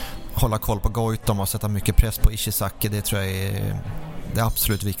hålla koll på Goitom och sätta mycket press på Ishizaki. Det tror jag är det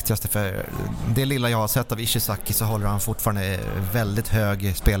absolut viktigaste, för det lilla jag har sett av Ishizaki så håller han fortfarande väldigt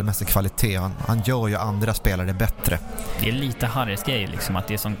hög spelmässig kvalitet. Han gör ju andra spelare bättre. Det är lite Harrys grej liksom, att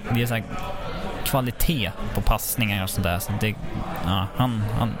det är så här kvalitet på passningar och sådär. Så det, ja, han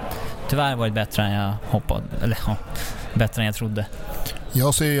tyvärr varit bättre än jag hoppade, eller ja, bättre än jag trodde.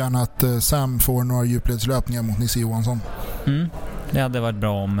 Jag ser gärna att Sam får några djupledslöpningar mot Nisse Johansson. Det hade varit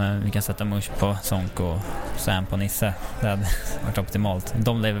bra om vi kan sätta Mush på Sonko och Sam på Nisse. Det hade varit optimalt.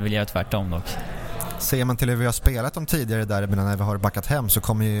 De lever vill göra tvärtom dock. Ser man till hur vi har spelat dem tidigare där, men när vi har backat hem så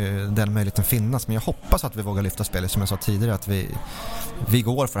kommer ju den möjligheten finnas. Men jag hoppas att vi vågar lyfta spelet, som jag sa tidigare, att vi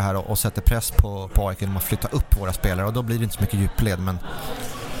går för det här och sätter press på AIK genom att flytta upp våra spelare, och då blir det inte så mycket djupled, men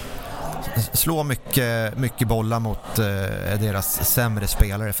slå mycket bollar mot deras sämre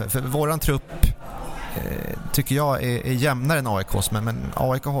spelare. För våran trupp tycker jag är jämnare än AIKs, men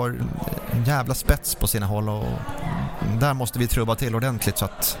AIK har en jävla spets på sina håll, och där måste vi trubba till ordentligt så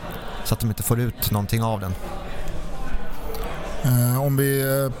att de inte får ut någonting av den. Om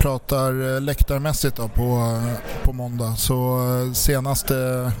vi pratar läktarmässigt då på måndag, så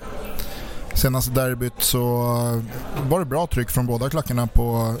senaste derbyt så var det bra tryck från båda klackarna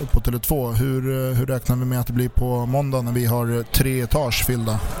på Tele2. Hur räknar vi med att det blir på måndag när vi har 3 etage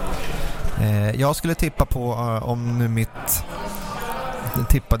fyllda? Jag skulle tippa på, om nu mitt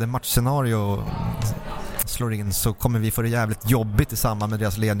tippade matchscenario slår in, så kommer vi få det jävligt jobbigt i samband med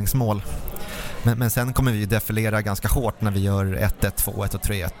deras ledningsmål. Men sen kommer vi defilera ganska hårt när vi gör 1-1, 2-1 och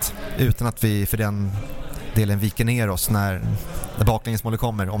 3-1. Utan att vi för den delen viker ner oss när baklängesmålet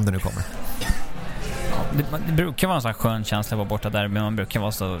kommer, om det nu kommer. Det brukar vara en sån här skön känsla att vara borta där, men man brukar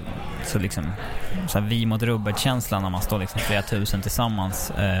vara så liksom så här vi mot rubbet-känslan när man står liksom flera tusen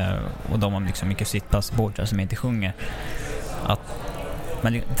tillsammans och de har liksom mycket sittplatsbortare som inte sjunger.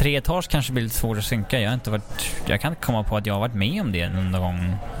 Men 3 etage kanske blir lite svårt att synka. Jag kan inte komma på att jag har varit med om det någon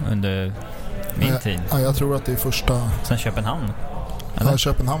gång under min tid. Ja, jag tror att det är första... Sen Köpenhamn. Ja,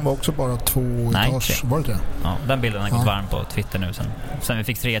 Köpenhamn var också bara 2 etage. Var det? Ja, den bilden har gått varm på Twitter nu sen vi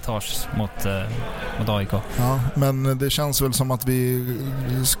fick 3 etage mot AIK. Ja, men det känns väl som att vi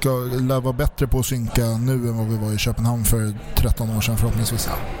ska vara bättre på att synka nu än vad vi var i Köpenhamn för 13 år sedan förhoppningsvis.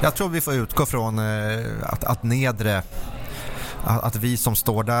 Jag tror vi får utgå från att nedre, att vi som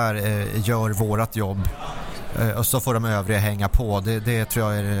står där gör vårat jobb, och så får de övriga hänga på. Det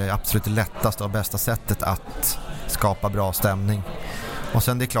tror jag är det absolut lättaste och bästa sättet att skapa bra stämning. Och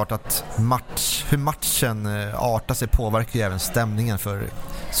sen det är klart att hur matchen artar sig påverkar ju även stämningen, för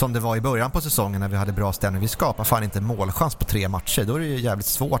som det var i början på säsongen när vi hade bra stämning, vi skapar fan inte målchans på 3 matcher, då är det ju jävligt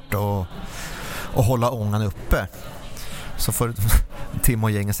svårt att hålla ångan uppe. Så får Tim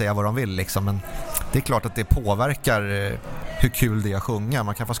och gängen säga vad de vill liksom, men det är klart att det påverkar hur kul det är att sjunga.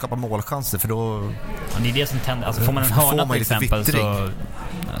 Man kan få skapa målchanser, för då... Ja, det är det som tänder. Alltså får man en hörna till exempel,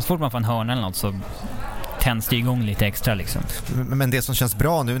 så fort man får en hörna eller något så tänds det igång lite extra liksom. Men det som känns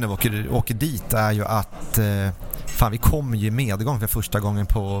bra nu när vi åker dit är ju att vi kommer ju medgång för första gången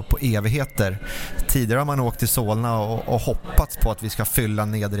på evigheter. Tidigare har man åkt till Solna och hoppats på att vi ska fylla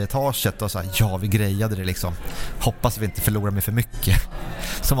nedre etaget och så här, ja, vi grejade det liksom. Hoppas vi inte förlorar med för mycket.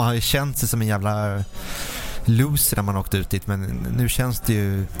 Så man har ju känt sig som en jävla loser när man åkt ut dit, men nu känns det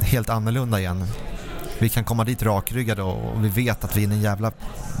ju helt annorlunda igen. Vi kan komma dit rakryggade och vi vet att vi är en jävla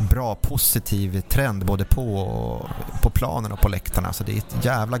bra positiv trend både på planen och på läktarna. Så det är ett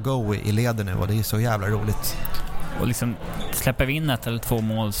jävla go i leden nu och det är så jävla roligt. Och liksom släpper vi in 1 eller 2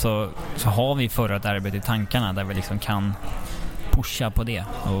 mål så har vi förra derbyt i tankarna där vi liksom kan pusha på det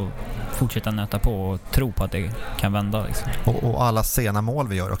och fortsätta nöta på och tro på att det kan vända liksom. Och alla sena mål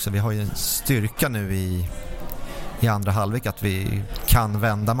vi gör också. Vi har ju en styrka nu i andra halvlek att vi kan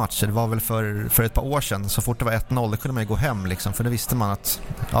vända matcher. Det var väl för ett par år sedan, så fort det var 1-0 då kunde man ju gå hem liksom, för då visste man att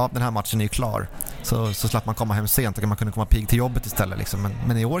ja, den här matchen är ju klar. Så slapp man komma hem sent och man kunde komma pigg till jobbet istället liksom.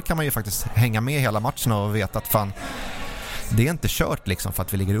 Men i år kan man ju faktiskt hänga med hela matchen och veta att fan, det är inte kört liksom för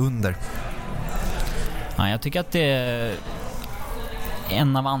att vi ligger under. Ja, jag tycker att det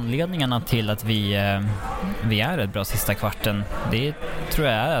en av anledningarna till att vi är ett bra sista kvarten, det tror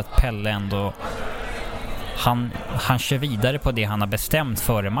jag är att Pelle ändå han kör vidare på det han har bestämt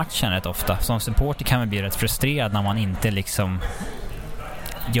före matchen rätt ofta. Som supporter kan man bli rätt frustrerad när man inte liksom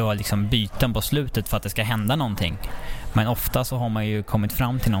gör liksom byten på slutet för att det ska hända någonting. Men ofta så har man ju kommit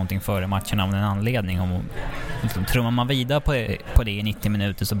fram till någonting före matchen av en anledning. Och liksom, trummar man vidare på det i 90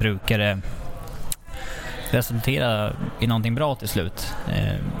 minuter så brukar det resultera i någonting bra till slut.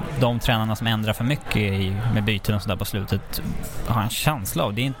 De tränarna som ändrar för mycket med byten och sådär på slutet har en känsla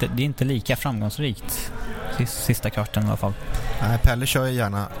av. Det är inte lika framgångsrikt sista kvarten i alla fall. Nej, Pelle kör ju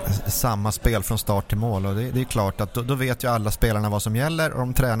gärna samma spel från start till mål, och det är klart att då vet ju alla spelarna vad som gäller och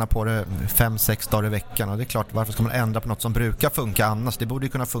de tränar på det 5-6 dagar i veckan, och det är klart, varför ska man ändra på något som brukar funka annars? Det borde ju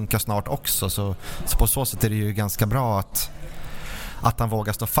kunna funka snart också, så på så sätt är det ju ganska bra att han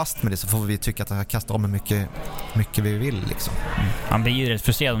vågar stå fast med det, så får vi tycka att han kastar om hur mycket vi vill liksom. Han blir ju rätt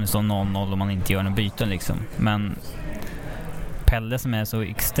frustrerad om det står 0-0 om man inte gör någon byten liksom. Men Pelle som är så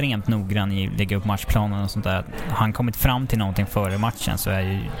extremt noggrann i att lägga upp matchplanen och sånt där, han kommit fram till någonting före matchen, så är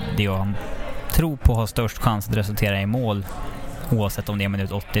ju det han tror på har störst chans att resultera i mål, oavsett om det är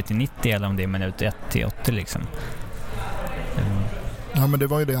minut 80-90 eller om det är minut 1-80 liksom. Ja, men det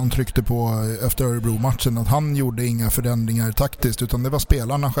var ju det han tryckte på efter Örebro-matchen, att han gjorde inga förändringar taktiskt, utan det var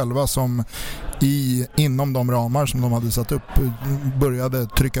spelarna själva som inom de ramar som de hade satt upp började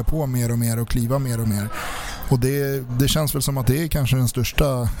trycka på mer och mer och kliva mer och mer. Och det känns väl som att det är kanske den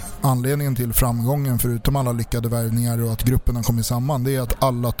största anledningen till framgången, förutom alla lyckade värvningar och att gruppen har kommit samman. Det är att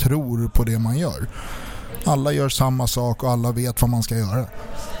alla tror på det man gör. Alla gör samma sak och alla vet vad man ska göra.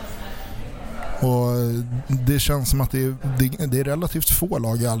 Och det känns som att det är relativt få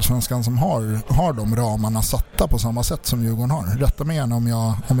lag i Allsvenskan som har de ramarna satta på samma sätt som Djurgården har. Rätta mig gärna om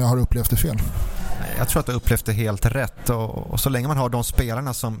jag har upplevt det fel. Jag tror att du upplevt det helt rätt, och så länge man har de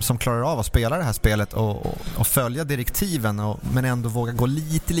spelarna som klarar av att spela det här spelet och följa direktiven men ändå våga gå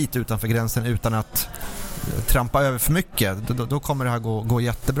lite utanför gränsen utan att trampa över för mycket, då kommer det här gå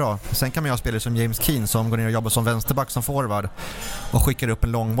jättebra. Sen kan man ju ha spelare som James Keane som går ner och jobbar som vänsterback, som forward, och skickar upp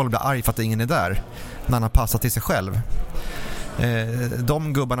en långboll och blir arg för att ingen är där när han har passat till sig själv.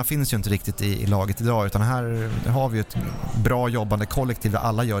 De gubbarna finns ju inte riktigt i laget idag, utan här har vi ett bra jobbande kollektiv där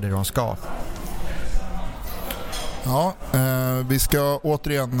alla gör det de ska. Ja, vi ska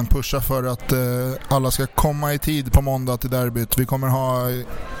återigen pusha för att alla ska komma i tid på måndag till derbyt. Vi kommer ha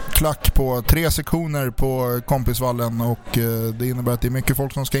klack på 3 sektioner på Kompisvallen, och det innebär att det är mycket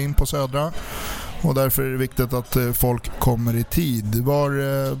folk som ska in på Södra, och därför är det viktigt att folk kommer i tid.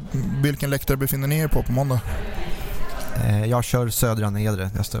 Vilken läktare befinner ni er på måndag? Jag kör Södra nedre.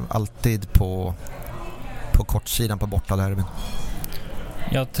 Jag står alltid på kortsidan på bortaderbyn.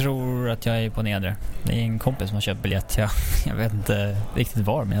 Jag tror att jag är på nedre. Det är en kompis som har köpt biljett. Jag vet inte riktigt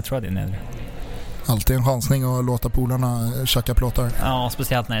var, men jag tror att det är nedre. Alltid en chansning att låta polarna tjacka plåtar. Ja,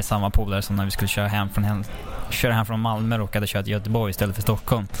 speciellt när det är samma polare som när vi skulle köra hem från Malmö och hade kört Göteborg istället för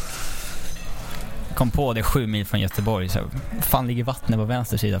Stockholm. Kom på det 7 mil från Göteborg, så fan ligger vattnet på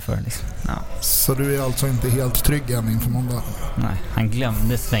vänster sida för liksom. Ja. Så du är alltså inte helt trygg än inför måndag? Nej, han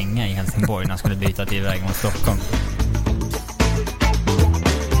glömde svänga i Helsingborg när han skulle byta till väg mot Stockholm.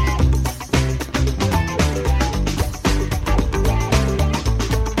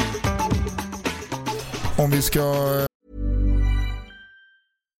 Om vi ska...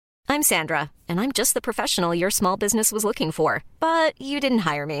 I'm Sandra, and I'm just the professional your small business was looking for. But you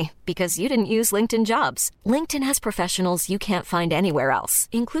didn't hire me because you didn't use LinkedIn Jobs. LinkedIn has professionals you can't find anywhere else,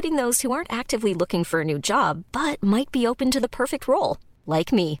 including those who aren't actively looking for a new job, but might be open to the perfect role,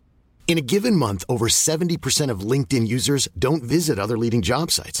 like me. In a given month, over 70% of LinkedIn users don't visit other leading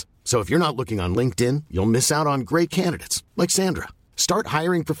job sites. So if you're not looking on LinkedIn, you'll miss out on great candidates like Sandra. Start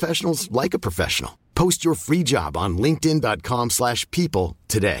hiring professionals like a professional. Post your free job on linkedin.com/people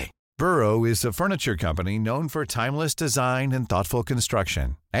today. Burrow is a furniture company known for timeless design and thoughtful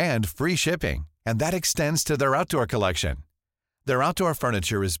construction, and free shipping, and that extends to their outdoor collection. Their outdoor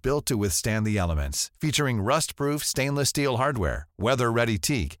furniture is built to withstand the elements, featuring rust-proof stainless steel hardware, weather-ready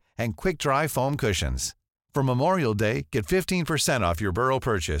teak, and quick-dry foam cushions. For Memorial Day, get 15% off your Burrow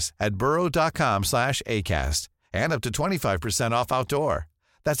purchase at burrow.com/acast, and up to 25% off outdoor.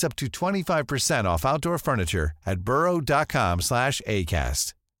 That's up to 25% off outdoor furniture at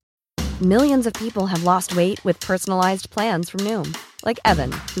burrow.com/acast. Millions of people have lost weight with personalized plans from Noom. Like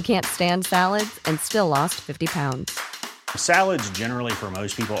Evan, who can't stand salads and still lost 50 pounds. Salads generally for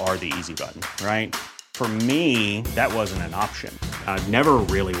most people are the easy button, right? For me, that wasn't an option. I never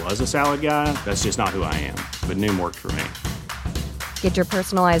really was a salad guy. That's just not who I am. But Noom worked for me. Get your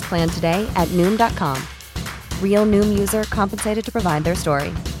personalized plan today at Noom.com. Real Noom user compensated to provide their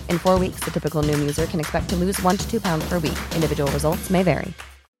story. In 4 weeks, the typical Noom user can expect to lose 1 to 2 pounds per week. Individual results may vary.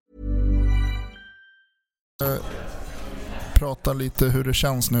 Prata lite hur det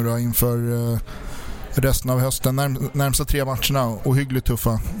känns nu då inför resten av hösten. Närmsta 3 matcherna och hyggligt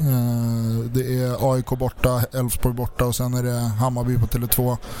tuffa. Det är AIK borta, Elfsborg borta och sen är det Hammarby på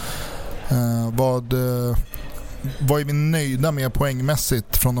Tele2. Vad är vi nöjda med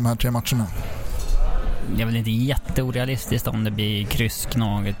poängmässigt från de här 3 matcherna? Det är väl inte jätteorealistiskt om det blir kryss,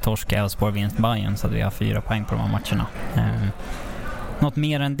 Gnaget, torska, Elfsborg, vinst, Bayern, så att vi har 4 poäng på de här matcherna. Något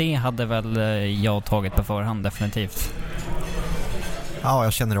mer än det hade väl jag tagit på förhand, definitivt. Ja,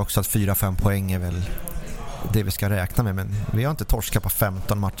 jag känner också att 4-5 poäng är väl det vi ska räkna med, men vi har inte torskat på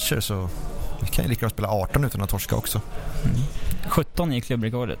 15 matcher, så vi kan ju lika bra spela 18 utan att torska också. 17 i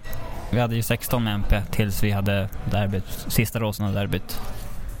klubbrekordet. Vi hade ju 16 med MP tills vi hade derbyt, sista Råsunda-derbyt.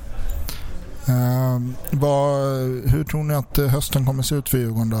 Hur tror ni att hösten kommer se ut för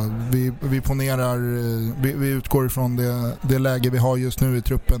Djurgården då? Vi ponerar, vi utgår ifrån det läge vi har just nu i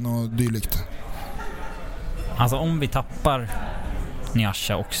truppen och dylikt. Alltså om vi tappar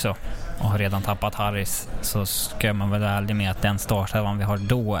Nyasha också och har redan tappat Harris, så ska man väl ärlig med att den startelvan vi har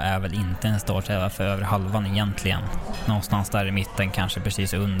då är väl inte en startelva för över halvan egentligen. Någonstans där i mitten, kanske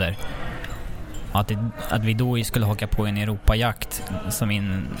precis under. Att vi då skulle haka på en Europajakt som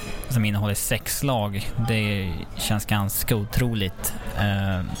innehåller 6 lag, det känns ganska otroligt.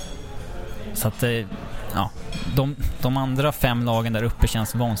 Så att de andra 5 lagen där uppe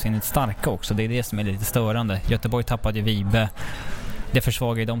känns vansinnigt starka också. Det är det som är lite störande. Göteborg tappade ju Vibe. Det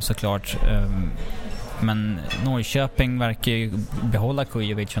försvagar ju dem såklart. Men Norrköping verkar ju behålla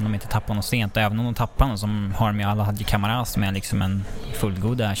Kujovic om de inte tappar något sent. Och även om de tappar någon som har med alla Hadji Kamaras med liksom en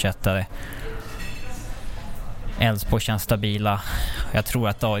fullgod ersättare. Elfsborg känns stabila. Jag tror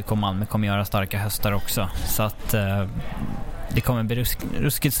att AIK och Malmö kommer göra starka höstar också. Så att det kommer bli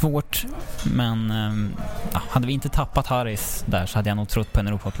ruskigt svårt. Men hade vi inte tappat Harris där så hade jag nog trott på en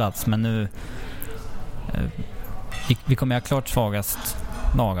Europaplats. Men nu vi kommer ha klart svagast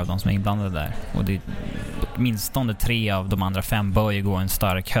lag av de som är inblandade där. Och det åtminstone 3 av de andra 5 bör ju gå en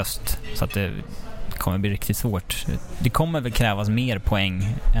stark höst. Så att det kommer bli riktigt svårt. Det kommer väl krävas mer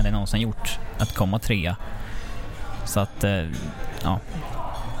poäng än det någonsin gjort att komma 3. Så att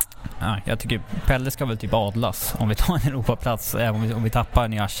jag tycker Pelle ska väl typ adlas om vi tar en Europaplats, även om vi tappar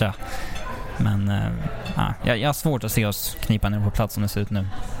Nyasha. Men jag har svårt att se oss knipa en Europaplats som det ser ut nu.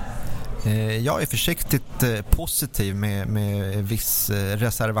 Jag är försiktigt positiv med viss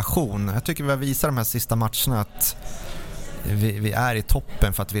reservation. Jag tycker vi visar de här sista matcherna att vi är i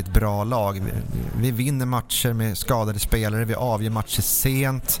toppen för att vi är ett bra lag. Vi vinner matcher med skadade spelare, vi avgör matcher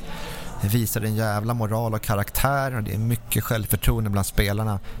sent. Det visar en jävla moral och karaktär och det är mycket självförtroende bland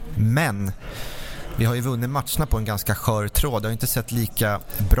spelarna. Men vi har ju vunnit matcherna på en ganska skör tråd. Det har inte sett lika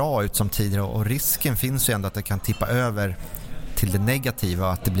bra ut som tidigare och risken finns ju ändå att det kan tippa över till det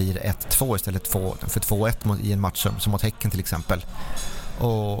negativa, att det blir 1-2 istället för 2-1 i en match som mot Häcken till exempel.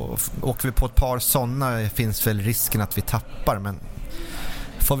 Och åker vi på ett par sådana finns väl risken att vi tappar, men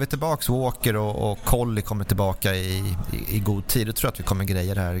får vi tillbaka Walker och Colli kommer tillbaka i god tid, då tror jag att vi kommer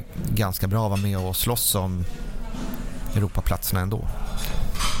greja det här ganska bra, vara med och slåss om Europaplatserna ändå.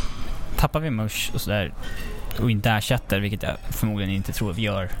 Tappar vi Mush och sådär och inte ersätter, vilket jag förmodligen inte tror att vi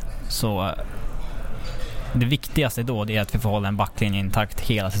gör, så det viktigaste då det är att vi får hålla en backlinje intakt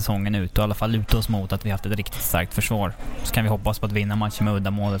hela säsongen ut och i alla fall luta oss mot att vi har haft ett riktigt starkt försvar. Så kan vi hoppas på att vinna matchen med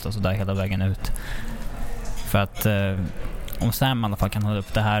uddamålet och sådär hela vägen ut. För att om Sam i alla fall kan hålla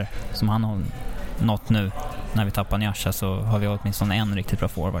upp det här som han har nått nu när vi tappar Nyasha, så har vi åtminstone en riktigt bra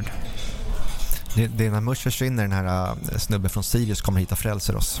forward. Det är när Mush försvinner, den här snubben från Sirius kommer hit och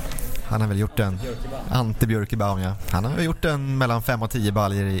frälser oss. Han har väl gjort en anti-Björkebaum, ja. Han har väl gjort en mellan 5 och 10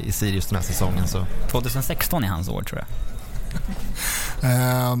 baljer i Sirius den här säsongen. Så. 2016 är hans år, tror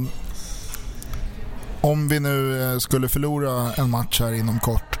jag. Om vi nu skulle förlora en match här inom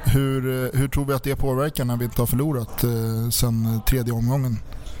kort, hur tror vi att det påverkar när vi inte har förlorat sen 3:e omgången?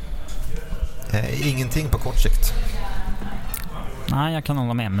 Ingenting på kort sikt. Nej, jag kan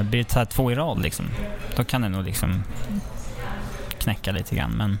hålla med. Men blir det här 2 i rad liksom, då kan det nog liksom knäcka lite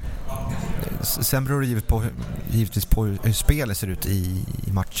grann. Men sen beror det givetvis på hur spelet ser ut i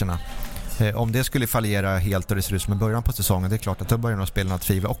matcherna. Om det skulle fallera helt och det ser ut som i början på säsongen, det är klart att då börjar de spelarna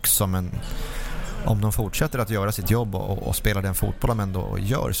tvivla också, men om de fortsätter att göra sitt jobb och spela den fotboll de ändå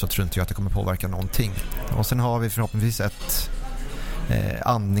gör, så tror inte jag att det kommer påverka någonting. Och sen har vi förhoppningsvis ett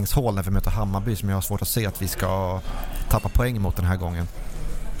andningshål när vi möter Hammarby som jag har svårt att se att vi ska tappa poäng mot den här gången.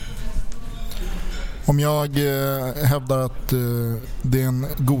 Om jag hävdar att det är en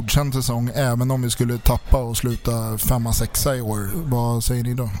godkänd säsong även om vi skulle tappa och sluta 5-6 i år, vad säger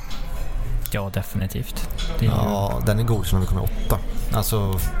ni då? Ja, definitivt. Ja, den är god som vi kommer 8.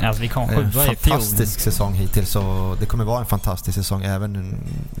 Alltså vi kom 7 i fjol. En fantastisk säsong hittills, så det kommer vara en fantastisk säsong även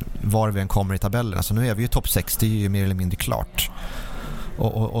var vi än kommer i tabellen. Alltså nu är vi ju topp 6, det är ju mer eller mindre klart.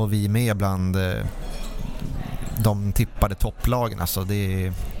 Och vi är med bland de tippade topplagen. Alltså det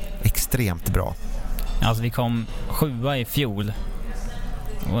är extremt bra. Alltså vi kom 7 i fjol.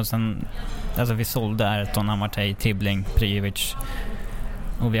 Och sen, alltså vi sålde Ayrton, Amartey, Tibbling, Prijovic.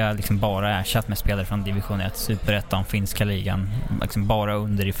 Och vi har liksom bara ersatt med spelare från division 1, Superettan, finska ligan, liksom bara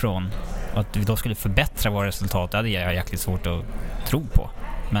underifrån. Och att vi då skulle förbättra våra resultat, det hade jag jäkligt svårt att tro på.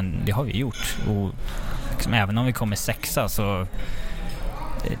 Men det har vi gjort. Och liksom, även om vi kommer 6:a så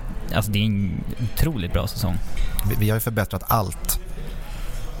alltså det är en otroligt bra säsong. Vi har ju förbättrat allt.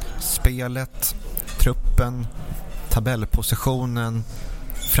 Spelet, truppen, tabellpositionen,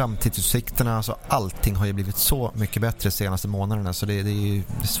 framtidsutsikterna, alltså allting har ju blivit så mycket bättre de senaste månaderna, så det är ju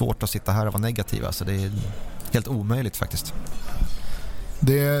svårt att sitta här och vara negativ, alltså det är helt omöjligt faktiskt.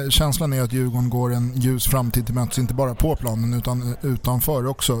 Känslan är att Djurgården går en ljus framtid till mötes, inte bara på planen utan utanför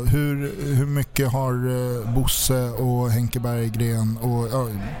också. Hur mycket har Bosse och Henke Berggren och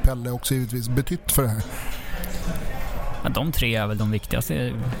Pelle också givetvis betytt för det här? De 3 är väl de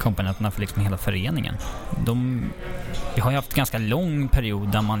viktigaste komponenterna för liksom hela föreningen. Vi har ju haft en ganska lång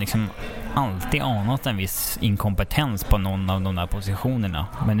period där man liksom alltid anat en viss inkompetens på någon av de där positionerna.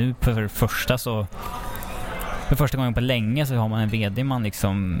 Men nu för första gången på länge så har man en vd man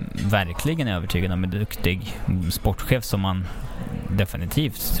liksom verkligen är övertygad om, en duktig sportchef som man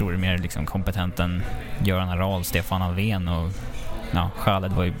definitivt tror är mer liksom kompetent än Göran Aral, Stefan Alvén och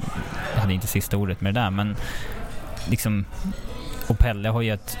Khaled hade inte sista ordet med det där, men liksom, och Pelle har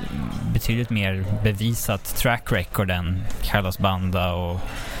ju ett betydligt mer bevisat track record än Carlos Banda och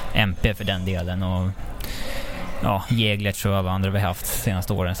MP för den delen, och Jäglerts och alla andra vi har haft de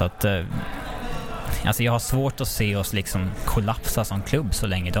senaste åren, så att alltså jag har svårt att se oss liksom kollapsa som klubb så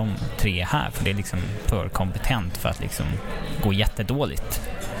länge de 3 är här, för det är liksom för kompetent för att liksom gå jättedåligt.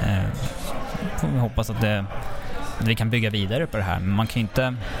 Får vi hoppas att vi kan bygga vidare på det här, men man kan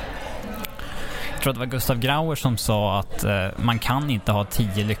inte. Jag tror att det var Gustav Grauer som sa att man kan inte ha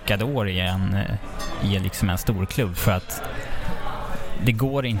 10 lyckade år i liksom en stor klubb, för att det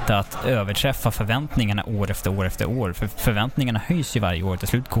går inte att överträffa förväntningarna år efter år efter år, för förväntningarna höjs ju varje år. Till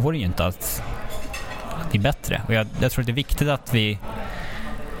slut går det ju inte att det är bättre, och jag tror att det är viktigt att vi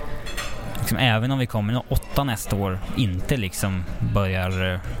liksom, även om vi kommer 8 nästa år, inte liksom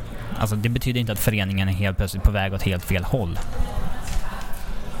börjar, alltså det betyder inte att föreningen är helt plötsligt på väg åt helt fel håll.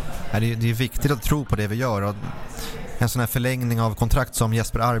 Det är viktigt att tro på det vi gör, och en sån här förlängning av kontrakt som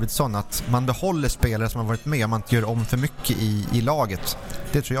Jesper Arvidsson, att man behåller spelare som har varit med och man inte gör om för mycket i laget.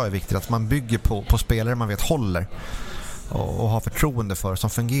 Det tror jag är viktigt, att man bygger på spelare man vet håller och har förtroende för, som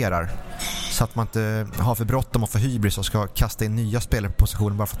fungerar, så att man inte har för bråttom och för hybris och ska kasta in nya spelare på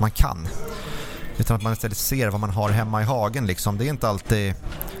positionen bara för att man kan, utan att man istället ser vad man har hemma i hagen liksom. Det är inte alltid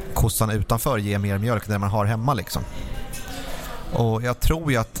kossan utanför ger mer mjölk än det man har hemma liksom. Och jag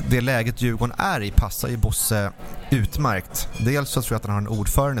tror ju att det läget Djurgården är i passar ju Bosse utmärkt. Dels så tror jag att han har en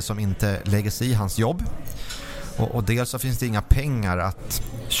ordförande som inte lägger sig i hans jobb. Och dels så finns det inga pengar att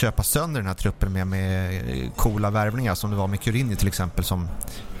köpa sönder den här truppen med coola värvningar som det var med Kurini till exempel, som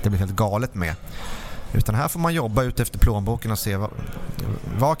det blev helt galet med. Utan här får man jobba ut efter plånboken och se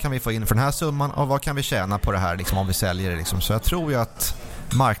vad kan vi få in för den här summan och vad kan vi tjäna på det här liksom, om vi säljer det liksom. Så jag tror ju att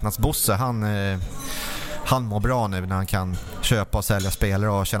marknadsbosse, han mår bra nu när han kan köpa och sälja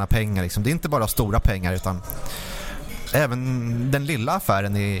spelare och tjäna pengar liksom. Det är inte bara stora pengar, utan även den lilla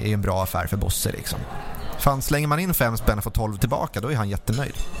affären är en bra affär för Bosse liksom. Fan, slänger man in 5 spänn och får 12 tillbaka, då är han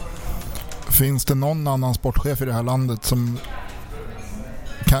jättenöjd. Finns det någon annan sportchef i det här landet som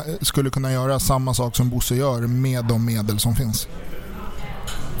skulle kunna göra samma sak som Bosse gör med de medel som finns?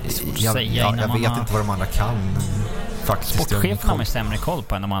 Jag vet inte vad de andra kan faktiskt. Sportchefen har man sämre koll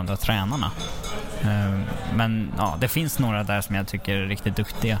på än de andra tränarna. Men det finns några där som jag tycker är riktigt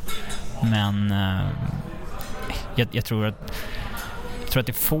duktiga. Men jag tror att det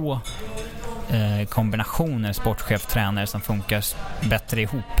är få kombinationer sportchef-tränare som funkar bättre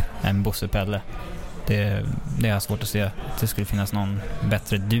ihop än Bosse och Pelle. Det är svårt att se att det skulle finnas någon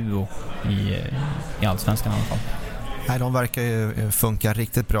bättre duo i Allsvenskan i alla fall. Nej, de verkar ju funka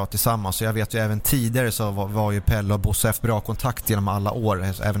riktigt bra tillsammans. Så jag vet ju även tidigare så var ju Pelle och Bosse haft bra kontakt genom alla år,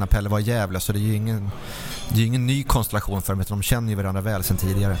 även när Pelle var i Gävle. Så det är ju ingen ny konstellation för dem, utan de känner ju varandra väl sedan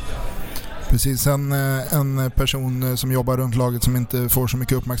tidigare. Precis, en person som jobbar runt laget som inte får så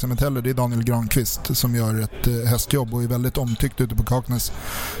mycket uppmärksamhet heller, det är Daniel Granqvist som gör ett hästjobb och är väldigt omtyckt ute på Kaknäs,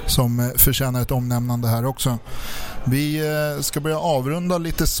 som förtjänar ett omnämnande här också. Vi ska börja avrunda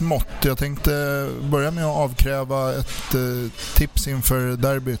lite smått. Jag tänkte börja med att avkräva ett tips inför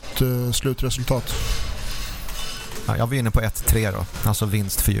derbyt, slutresultat. Ja, jag var inne på 1-3 då, alltså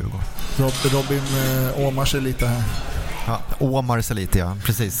vinst för Djurgården. Robin åmar sig lite här. Ja, åmar sig lite, ja,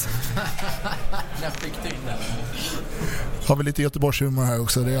 precis. Har vi lite Göteborgshumor här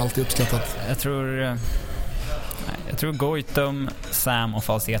också, det är alltid uppskattat. Jag tror Goitom, Sam och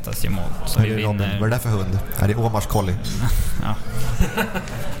Falsetas gör mål. Så vi vinner. Vad är det för hund? Är det Omars collie?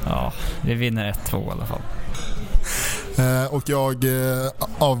 Ja, vi vinner 1-2 i alla fall. Och jag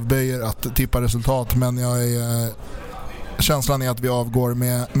avböjer att tippa resultat, men känslan är att vi avgår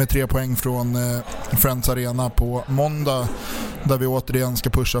med 3 poäng från Friends Arena på måndag, där vi återigen ska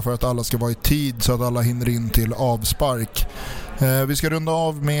pusha för att alla ska vara i tid så att alla hinner in till avspark. Vi ska runda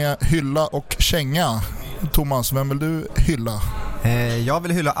av med hylla och känga. Thomas, vem vill du hylla? Jag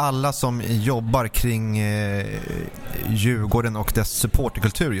vill hylla alla som jobbar kring Djurgården och dess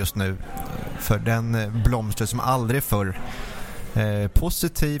supporterkultur just nu. För den blomstrar som aldrig förr.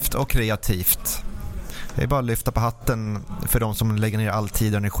 Positivt och kreativt. Det är bara att lyfta på hatten för de som lägger ner all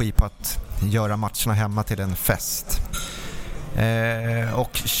tid och energi på att göra matcherna hemma till en fest.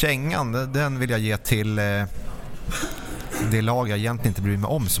 Och kängan, den vill jag ge till det lag jag egentligen inte bryr mig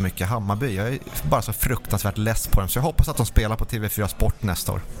om så mycket, Hammarby. Jag är bara så fruktansvärt less på dem, så jag hoppas att de spelar på TV4 Sport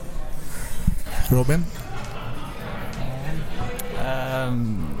nästa år. Robin?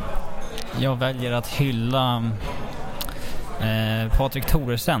 Jag väljer att hylla Patrik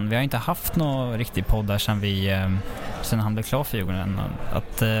Thoresen. Vi har inte haft någon riktig podd där sen han blev klar för Djurgården.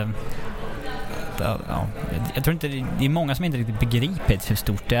 Jag tror inte det är många som inte riktigt begripit hur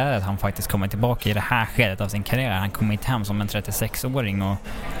stort det är att han faktiskt kommer tillbaka i det här skedet av sin karriär. Han kom inte hem som en 36-åring och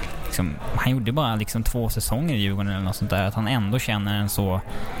liksom, han gjorde bara 2 säsonger i Djurgården eller något sånt där, att han ändå känner en så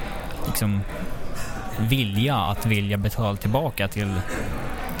vilja betala tillbaka till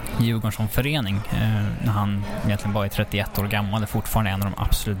Djurgården som förening när han egentligen bara är 31 år gammal och fortfarande en av de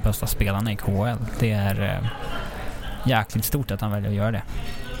absolut bästa spelarna i KHL. Det är jäkligt stort att han väljer att göra det.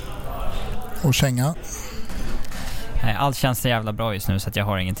 Och känga? Allt känns så jävla bra just nu så att jag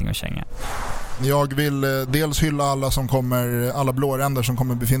har ingenting att känga. Jag vill dels hylla alla blåränder som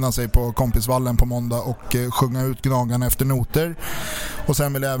kommer befinna sig på Kompisvallen på måndag och sjunga ut Gnagarna efter noter. Och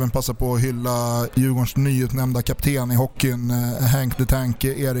sen vill jag även passa på att hylla Djurgårdens nyutnämnda kapten i hockeyn, Hank the Tank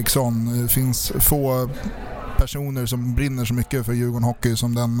Eriksson. Det finns få personer som brinner så mycket för Djurgården hockey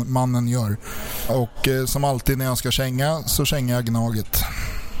som den mannen gör. Och som alltid när jag ska känga så kängar jag Gnaget.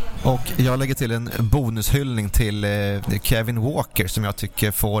 Och jag lägger till en bonushyllning till Kevin Walker som jag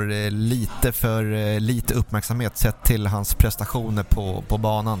tycker får lite uppmärksamhet sett till hans prestationer på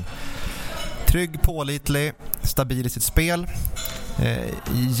banan. Trygg, pålitlig, stabil i sitt spel,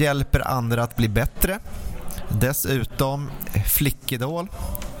 hjälper andra att bli bättre. Dessutom flickidol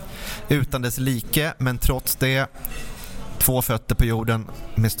utan dess like, men trots det 2 fötter på jorden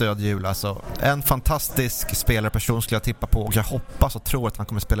med stödhjul. Alltså en fantastisk spelarperson skulle jag tippa på, och jag hoppas och tror att han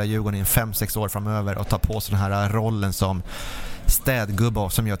kommer spela Djurgården i 5-6 år framöver och ta på sig den här rollen som städgubbe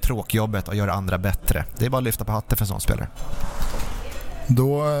som gör tråkjobbet och gör andra bättre. Det är bara att lyfta på hatten för en sån spelare.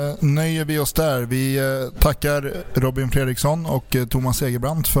 Då nöjer vi oss där. Vi tackar Robin Fredriksson och Thomas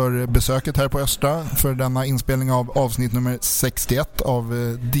Segerbrandt för besöket här på Östra för denna inspelning av avsnitt nummer 61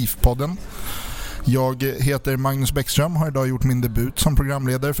 av DIF-podden. Jag heter Magnus Bäckström, har idag gjort min debut som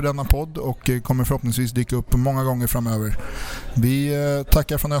programledare för denna podd och kommer förhoppningsvis dyka upp många gånger framöver. Vi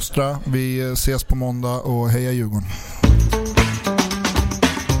tackar från Östra, vi ses på måndag och heja Djurgården!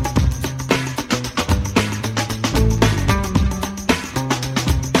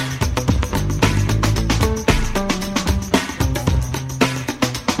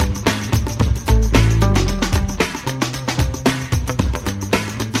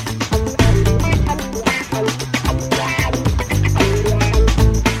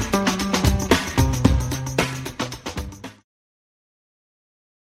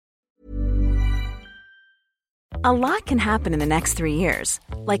 A lot can happen in the next 3 years.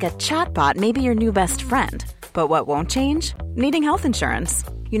 Like a chatbot may be your new best friend. But what won't change? Needing health insurance.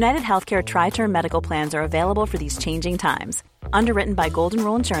 United Healthcare Tri-Term Medical Plans are available for these changing times. Underwritten by Golden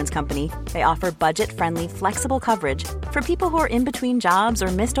Rule Insurance Company, they offer budget-friendly, flexible coverage for people who are in between jobs or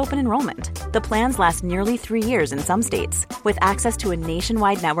missed open enrollment. The plans last nearly 3 years in some states, with access to a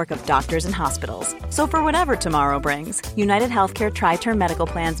nationwide network of doctors and hospitals. So for whatever tomorrow brings, United Healthcare Tri-Term Medical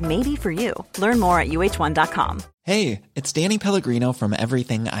Plans may be for you. Learn more at uh1.com. Hey, it's Danny Pellegrino from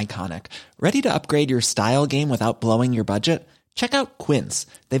Everything Iconic. Ready to upgrade your style game without blowing your budget? Check out Quince.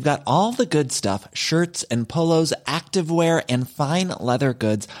 They've got all the good stuff, shirts and polos, activewear, and fine leather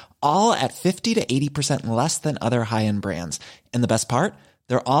goods, all at 50 to 80% less than other high-end brands. And the best part?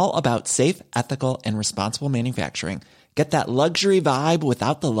 They're all about safe, ethical, and responsible manufacturing. Get that luxury vibe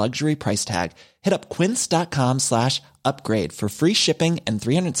without the luxury price tag. Hit up quince.com/upgrade for free shipping and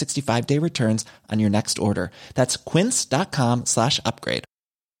 365-day returns on your next order. That's quince.com/upgrade.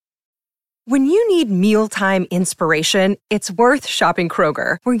 When you need mealtime inspiration, it's worth shopping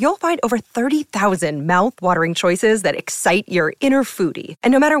Kroger, where you'll find over 30,000 mouth-watering choices that excite your inner foodie.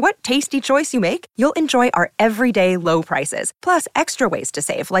 And no matter what tasty choice you make, you'll enjoy our everyday low prices, plus extra ways to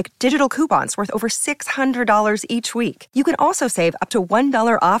save, like digital coupons worth over $600 each week. You can also save up to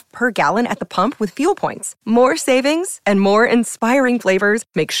 $1 off per gallon at the pump with fuel points. More savings and more inspiring flavors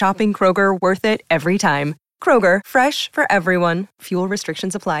make shopping Kroger worth it every time. Kroger, fresh for everyone. Fuel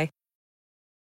restrictions apply.